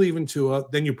don't believe in Tua,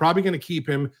 then you're probably going to keep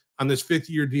him on this 5th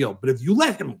year deal. But if you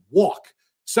let him walk,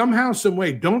 somehow, some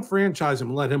way, don't franchise him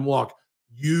and let him walk.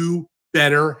 You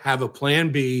better have a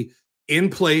plan B in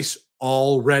place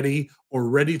already, or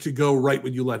ready to go right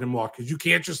when you let him walk, because you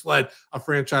can't just let a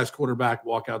franchise quarterback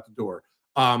walk out the door.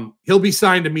 He'll be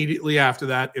signed immediately after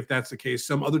that, if that's the case.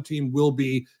 Some other team will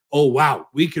be, oh, wow,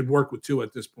 we could work with Tua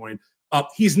at this point.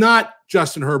 He's not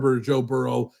Justin Herbert or Joe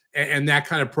Burrow and that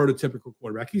kind of prototypical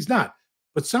quarterback. He's not.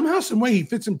 But somehow, some way, he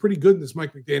fits in pretty good in this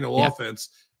Mike McDaniel offense.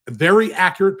 Very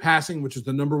accurate passing, which is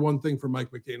the number one thing for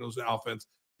Mike McDaniel's offense.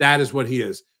 That is what he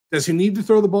is. Does he need to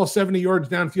throw the ball 70 yards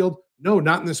downfield? No,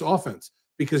 not in this offense,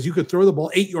 because you could throw the ball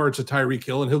 8 yards to Tyreek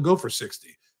Hill and he'll go for 60.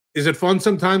 Is it fun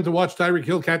sometimes to watch Tyreek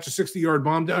Hill catch a 60-yard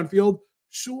bomb downfield?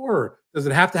 Sure. Does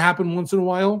it have to happen once in a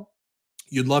while?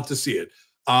 You'd love to see it.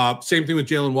 Same thing with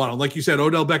Jalen Waddle. Like you said,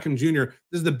 Odell Beckham Jr.,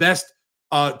 this is the best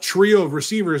trio of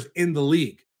receivers in the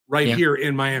league here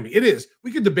in Miami. It is.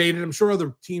 We could debate it. I'm sure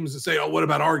other teams that say, oh, what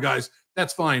about our guys?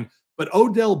 That's fine. But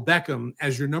Odell Beckham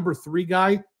as your number 3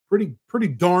 guy, pretty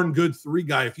darn good 3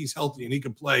 guy if he's healthy and he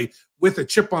can play with a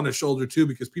chip on his shoulder too,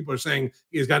 because people are saying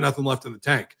he's got nothing left in the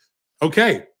tank.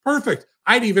 Okay, perfect.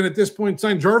 I'd even at this point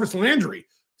sign Jarvis Landry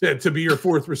to be your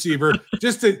 4th receiver.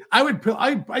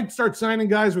 I'd start signing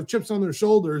guys with chips on their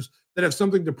shoulders that have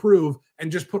something to prove,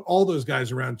 and just put all those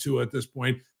guys around Tua at this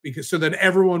point, because so that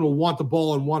everyone will want the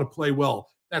ball and want to play well.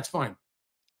 That's fine.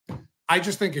 I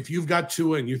just think if you've got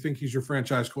Tua and you think he's your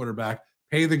franchise quarterback,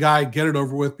 pay the guy, get it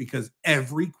over with, because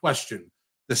every question,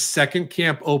 the second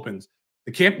camp opens,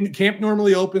 the camp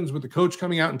normally opens with the coach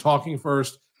coming out and talking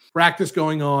first, practice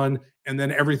going on, and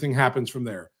then everything happens from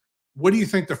there. What do you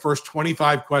think the first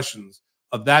 25 questions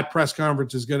of that press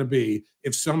conference is going to be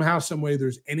if somehow, some way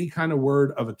there's any kind of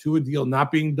word of a Tua deal not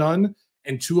being done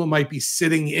and Tua might be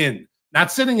sitting in,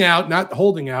 not sitting out, not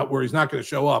holding out where he's not going to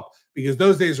show up, because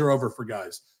those days are over for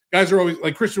guys. Guys are always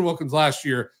like Christian Wilkins last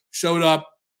year, showed up,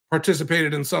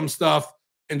 participated in some stuff,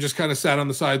 and just kind of sat on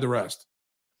the side the rest.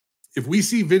 If we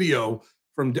see video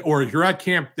or if you're at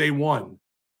camp day 1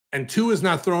 and Tua is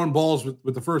not throwing balls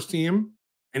with the first team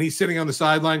and he's sitting on the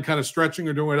sideline kind of stretching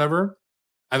or doing whatever,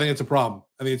 I think it's a problem.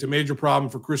 I think it's a major problem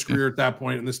for Chris Greer at that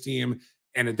point in this team.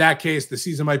 And in that case, the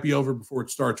season might be over before it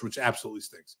starts, which absolutely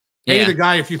stinks. Pay the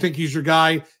guy if you think he's your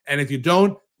guy. And if you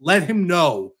don't, let him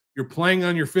know you're playing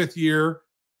on your 5th year,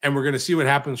 and we're going to see what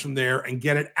happens from there and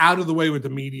get it out of the way with the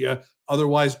media.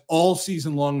 Otherwise, all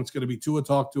season long, it's going to be Tua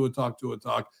talk,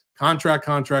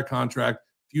 contract,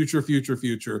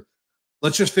 future.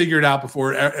 Let's just figure it out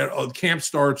before camp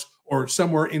starts or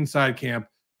somewhere inside camp,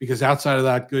 because outside of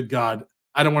that, good God,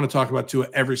 I don't want to talk about Tua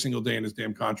every single day in his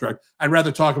damn contract. I'd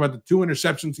rather talk about the 2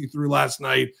 interceptions he threw last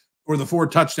night or the 4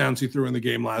 touchdowns he threw in the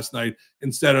game last night,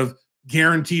 instead of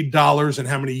guaranteed dollars and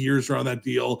how many years are on that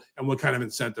deal and what kind of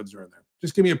incentives are in there.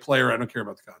 Just give me a player. I don't care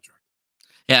about the contract.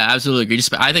 Yeah, absolutely agree.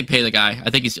 I think pay the guy. I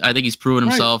think he's proven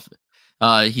himself.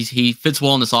 He fits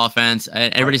well in this offense.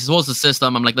 And everybody says, well, it's the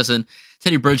system. I'm like, listen,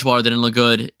 Teddy Bridgewater didn't look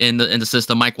good in the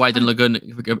system. Mike White didn't look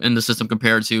good in the system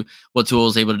compared to what Tua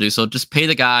was able to do. So just pay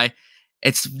the guy.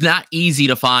 It's not easy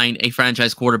to find a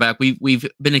franchise quarterback. We've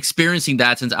been experiencing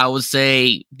that since, I would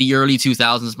say, the early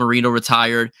 2000s. Marino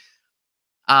retired.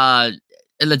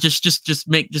 Just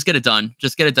get it done.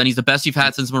 Just get it done. He's the best you've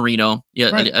had since Marino.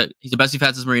 He's the best you've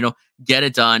had since Marino. Get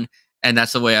it done. And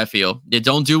that's the way I feel.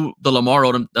 Don't do the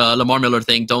Lamar Miller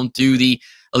thing. Don't do the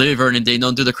Olivia Vernon thing.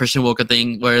 Don't do the Christian Wilkins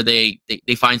thing where they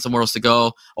find somewhere else to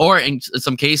go. Or in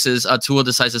some cases, Tua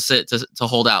decides to sit to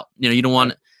hold out. You don't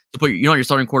want to put your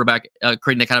starting quarterback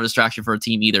creating that kind of distraction for a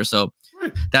team either. So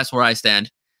that's where I stand.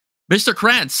 Mr.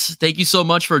 Krantz, thank you so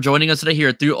much for joining us today here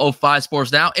at 305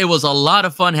 Sports Now. It was a lot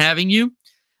of fun having you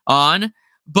on.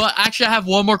 But actually, I have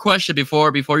one more question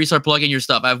before you start plugging your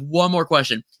stuff. I have one more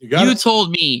question. You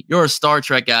told me you're a Star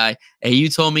Trek guy, and you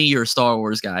told me you're a Star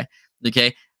Wars guy.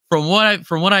 Okay, from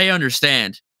what I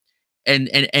understand, and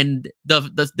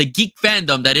the geek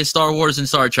fandom that is Star Wars and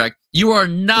Star Trek, you are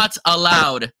not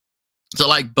allowed to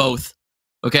like both.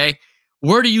 Okay,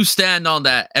 where do you stand on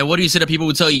that? And what do you say to people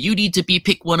who tell you need to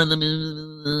pick one of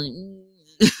them?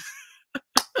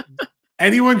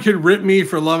 Anyone can rip me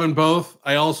for loving both.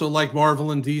 I also like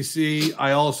Marvel and DC.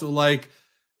 I also like,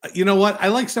 you know what? I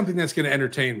like something that's going to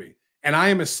entertain me. And I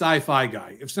am a sci-fi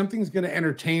guy. If something's going to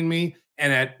entertain me,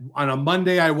 and on a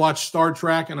Monday I watch Star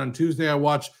Trek, and on Tuesday I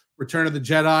watch Return of the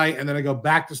Jedi, and then I go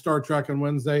back to Star Trek on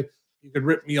Wednesday, you can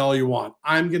rip me all you want.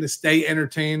 I'm going to stay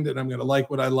entertained, and I'm going to like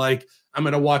what I like. I'm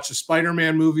going to watch a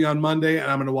Spider-Man movie on Monday, and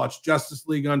I'm going to watch Justice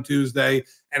League on Tuesday,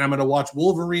 and I'm going to watch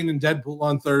Wolverine and Deadpool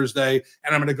on Thursday,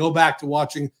 and I'm going to go back to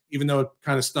watching, even though it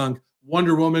kind of stunk,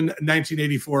 Wonder Woman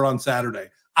 1984 on Saturday.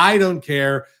 I don't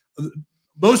care.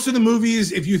 Most of the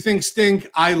movies, if you think stink,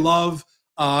 I love,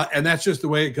 and that's just the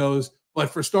way it goes. But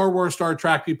for Star Wars, Star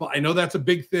Trek people, I know that's a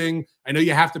big thing. I know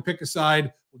you have to pick a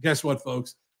side. Well, guess what,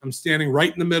 folks? I'm standing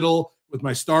right in the middle with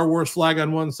my Star Wars flag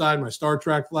on one side, my Star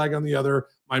Trek flag on the other,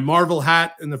 my Marvel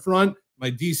hat in the front,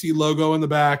 my DC logo in the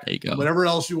back. There you go. Whatever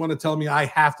else you want to tell me I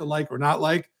have to like or not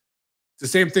like. It's the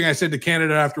same thing I said to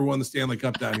Canada after we won the Stanley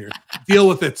Cup down here. Deal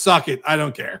with it. Suck it. I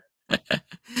don't care.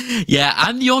 Yeah,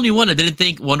 I'm the only one that didn't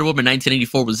think Wonder Woman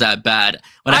 1984 was that bad.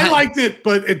 I liked it,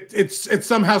 but it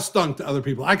somehow stung to other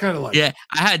people. I kind of liked it. Yeah,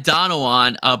 I had Dono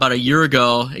on about a year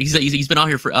ago. He's been out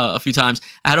here for a few times.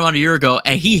 I had him on a year ago,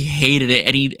 and he hated it,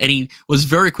 and he was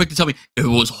very quick to tell me it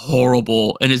was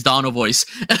horrible in his Dono voice.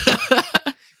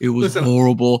 It was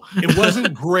horrible. It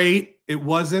wasn't great. It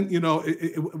wasn't,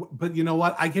 but you know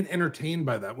what? I get entertained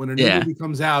by that. When a new movie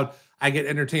comes out, I get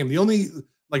entertained. The only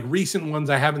like recent ones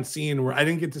I haven't seen where I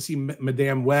didn't get to see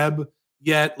Madame Web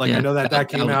yet. Like I know that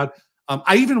came out.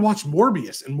 I even watched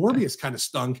Morbius, and Morbius kind of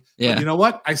stunk. Yeah. But you know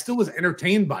what? I still was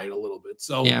entertained by it a little bit.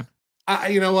 So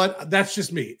you know what? That's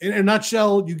just me. In a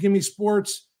nutshell, you give me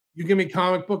sports, you give me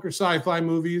comic book or sci-fi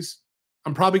movies,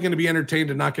 I'm probably going to be entertained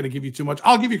and not going to give you too much.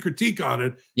 I'll give you critique on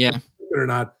it. Yeah. Or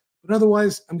not. But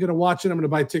otherwise, I'm going to watch it. I'm going to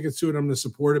buy tickets to it. I'm going to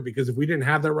support it because if we didn't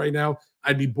have that right now,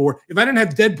 I'd be bored. If I didn't have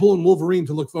Deadpool and Wolverine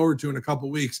to look forward to in a couple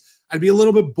of weeks, I'd be a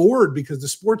little bit bored because the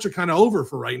sports are kind of over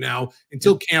for right now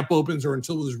until camp opens or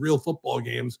until there's real football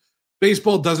games.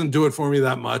 Baseball doesn't do it for me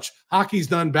that much. Hockey's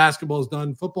done. Basketball's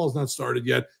done. Football's not started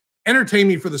yet. Entertain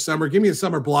me for the summer. Give me a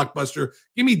summer blockbuster.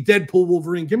 Give me Deadpool,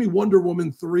 Wolverine. Give me Wonder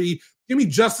Woman 3. Give me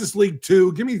Justice League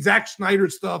 2. Give me Zack Snyder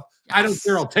stuff. Yes. I don't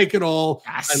care. I'll take it all.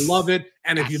 Yes. I love it.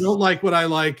 And if you don't like what I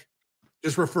like,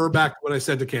 just refer back to what I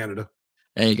said to Canada.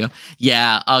 There you go.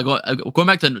 Yeah. Going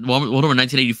back to Wonder Woman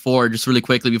 1984, just really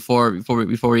quickly before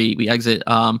we exit.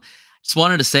 Just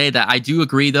wanted to say that I do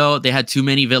agree, though. They had too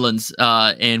many villains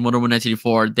in Wonder Woman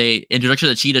 1984. Introduction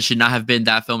of the Cheetah should not have been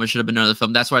that film. It should have been another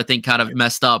film. That's what I think kind of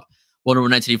messed up Wonder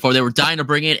Woman 1984. They were dying to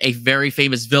bring in a very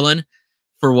famous villain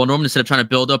for Wonder Woman instead of trying to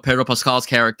build up Pedro Pascal's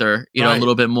character, a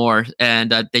little bit more.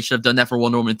 And they should have done that for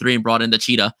Wonder Woman 3 and brought in the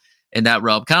Cheetah in that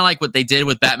realm. Kind of like what they did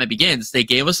with Batman Begins. They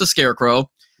gave us the Scarecrow,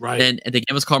 right? And they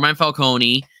gave us Carmine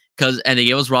Falcone. And they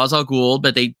gave us Ra's al Ghul,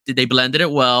 but they blended it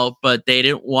well, but they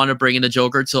didn't want to bring in the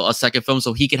Joker till a second film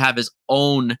so he could have his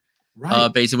own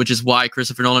base, which is why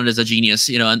Christopher Nolan is a genius,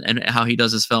 and how he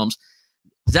does his films.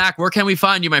 Zach, where can we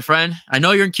find you, my friend? I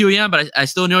know you're in QAM, but I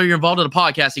still know you're involved in the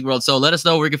podcasting world, so let us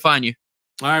know where we can find you.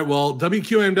 All right, well,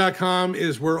 WQAM.com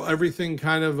is where everything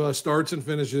kind of starts and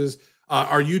finishes.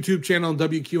 Our YouTube channel on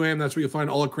WQAM, that's where you'll find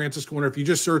all of Krantz's Corner. If you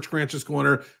just search Krantz's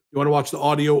Corner, you want to watch the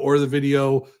audio or the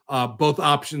video, both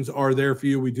options are there for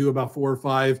you. We do about 4 or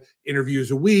 5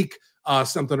 interviews a week,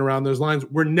 something around those lines.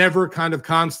 We're never kind of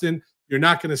constant. You're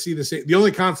not going to see the same. The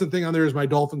only constant thing on there is my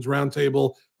Dolphins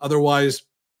roundtable. Otherwise,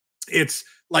 it's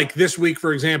like this week,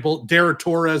 for example, Dara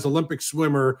Torres, Olympic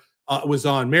swimmer, was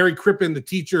on. Mary Crippen, the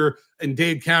teacher in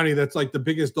Dade County, that's like the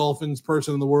biggest Dolphins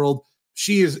person in the world.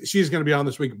 She's going to be on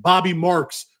this week. Bobby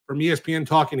Marks from ESPN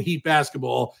talking Heat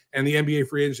basketball and the NBA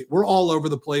free agency. We're all over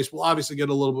the place. We'll obviously get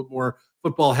a little bit more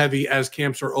football heavy as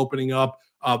camps are opening up.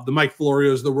 The Mike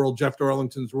Florios of the world, Jeff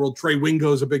Darlington's of the world, Trey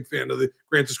Wingo is a big fan of the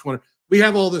Krantz's Corner. We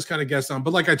have all this kind of guests on,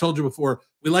 but like I told you before,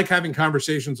 we like having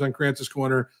conversations on Krantz's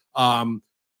Corner.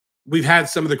 We've had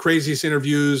some of the craziest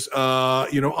interviews,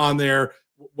 on there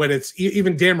when it's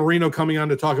even Dan Marino coming on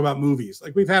to talk about movies.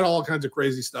 Like we've had all kinds of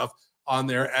crazy stuff on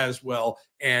there as well.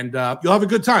 And you'll have a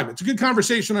good time. It's a good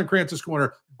conversation on Krantz's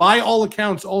Corner. By all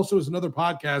accounts, also is another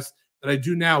podcast that I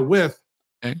do now with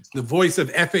the voice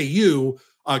of FAU,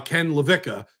 Ken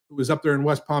Levicka, who was up there in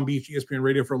West Palm Beach, ESPN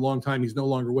Radio for a long time. He's no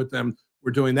longer with them.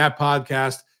 We're doing that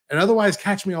podcast. And otherwise,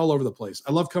 catch me all over the place.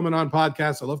 I love coming on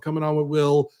podcasts. I love coming on with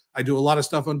Will. I do a lot of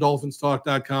stuff on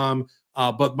DolphinsTalk.com.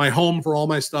 But my home for all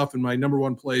my stuff and my number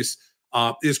one place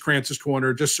is Krantz's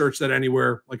Corner. Just search that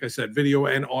anywhere. Like I said, video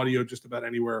and audio, just about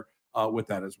anywhere with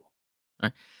that as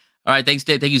well. All right. Thanks,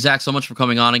 Dave. Thank you, Zach, so much for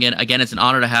coming on again. Again, it's an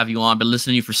honor to have you on. Been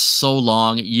listening to you for so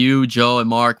long. You, Joe, and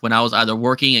Mark, when I was either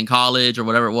working in college or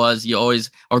whatever it was, you always,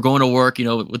 or going to work,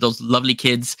 with those lovely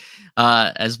kids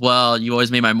as well. You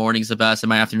always made my mornings the best and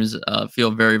my afternoons feel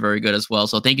very, very good as well.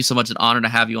 So thank you so much. An honor to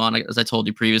have you on, as I told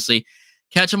you previously.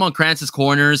 Catch them on Krantz's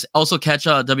Corners. Also catch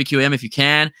WQAM if you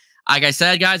can. Like I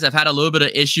said, guys, I've had a little bit of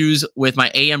issues with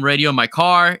my AM radio in my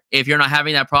car. If you're not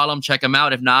having that problem, check them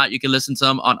out. If not, you can listen to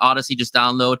them on Odyssey. Just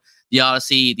download the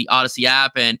Odyssey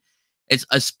app, and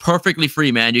it's perfectly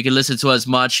free, man. You can listen to as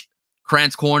much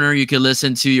Krantz Corner. You can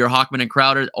listen to your Hockman and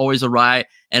Crowder. Always a riot.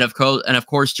 And of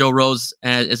course, Joe Rose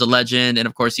is a legend. And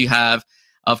of course, you have,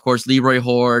 Leroy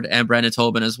Horde and Brandon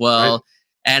Tobin as well. Right.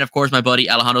 And of course, my buddy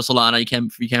Alejandro Solana,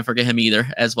 you can't forget him either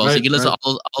as well. Right, so you can listen to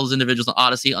all those individuals on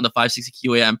Odyssey on the 560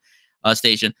 QAM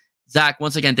station. Zach,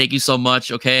 once again, thank you so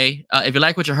much. Okay, if you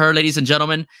like what you heard, ladies and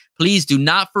gentlemen, please do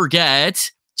not forget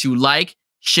to like,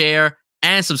 share,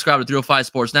 and subscribe to 305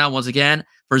 Sports Now. Once again,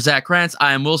 for Zach Krantz,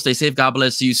 I am Will. Stay safe. God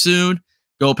bless. See you soon.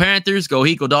 Go Panthers. Go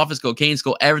Heat. Go Dolphins. Go Canes.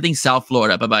 Go everything South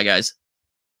Florida. Bye-bye, guys.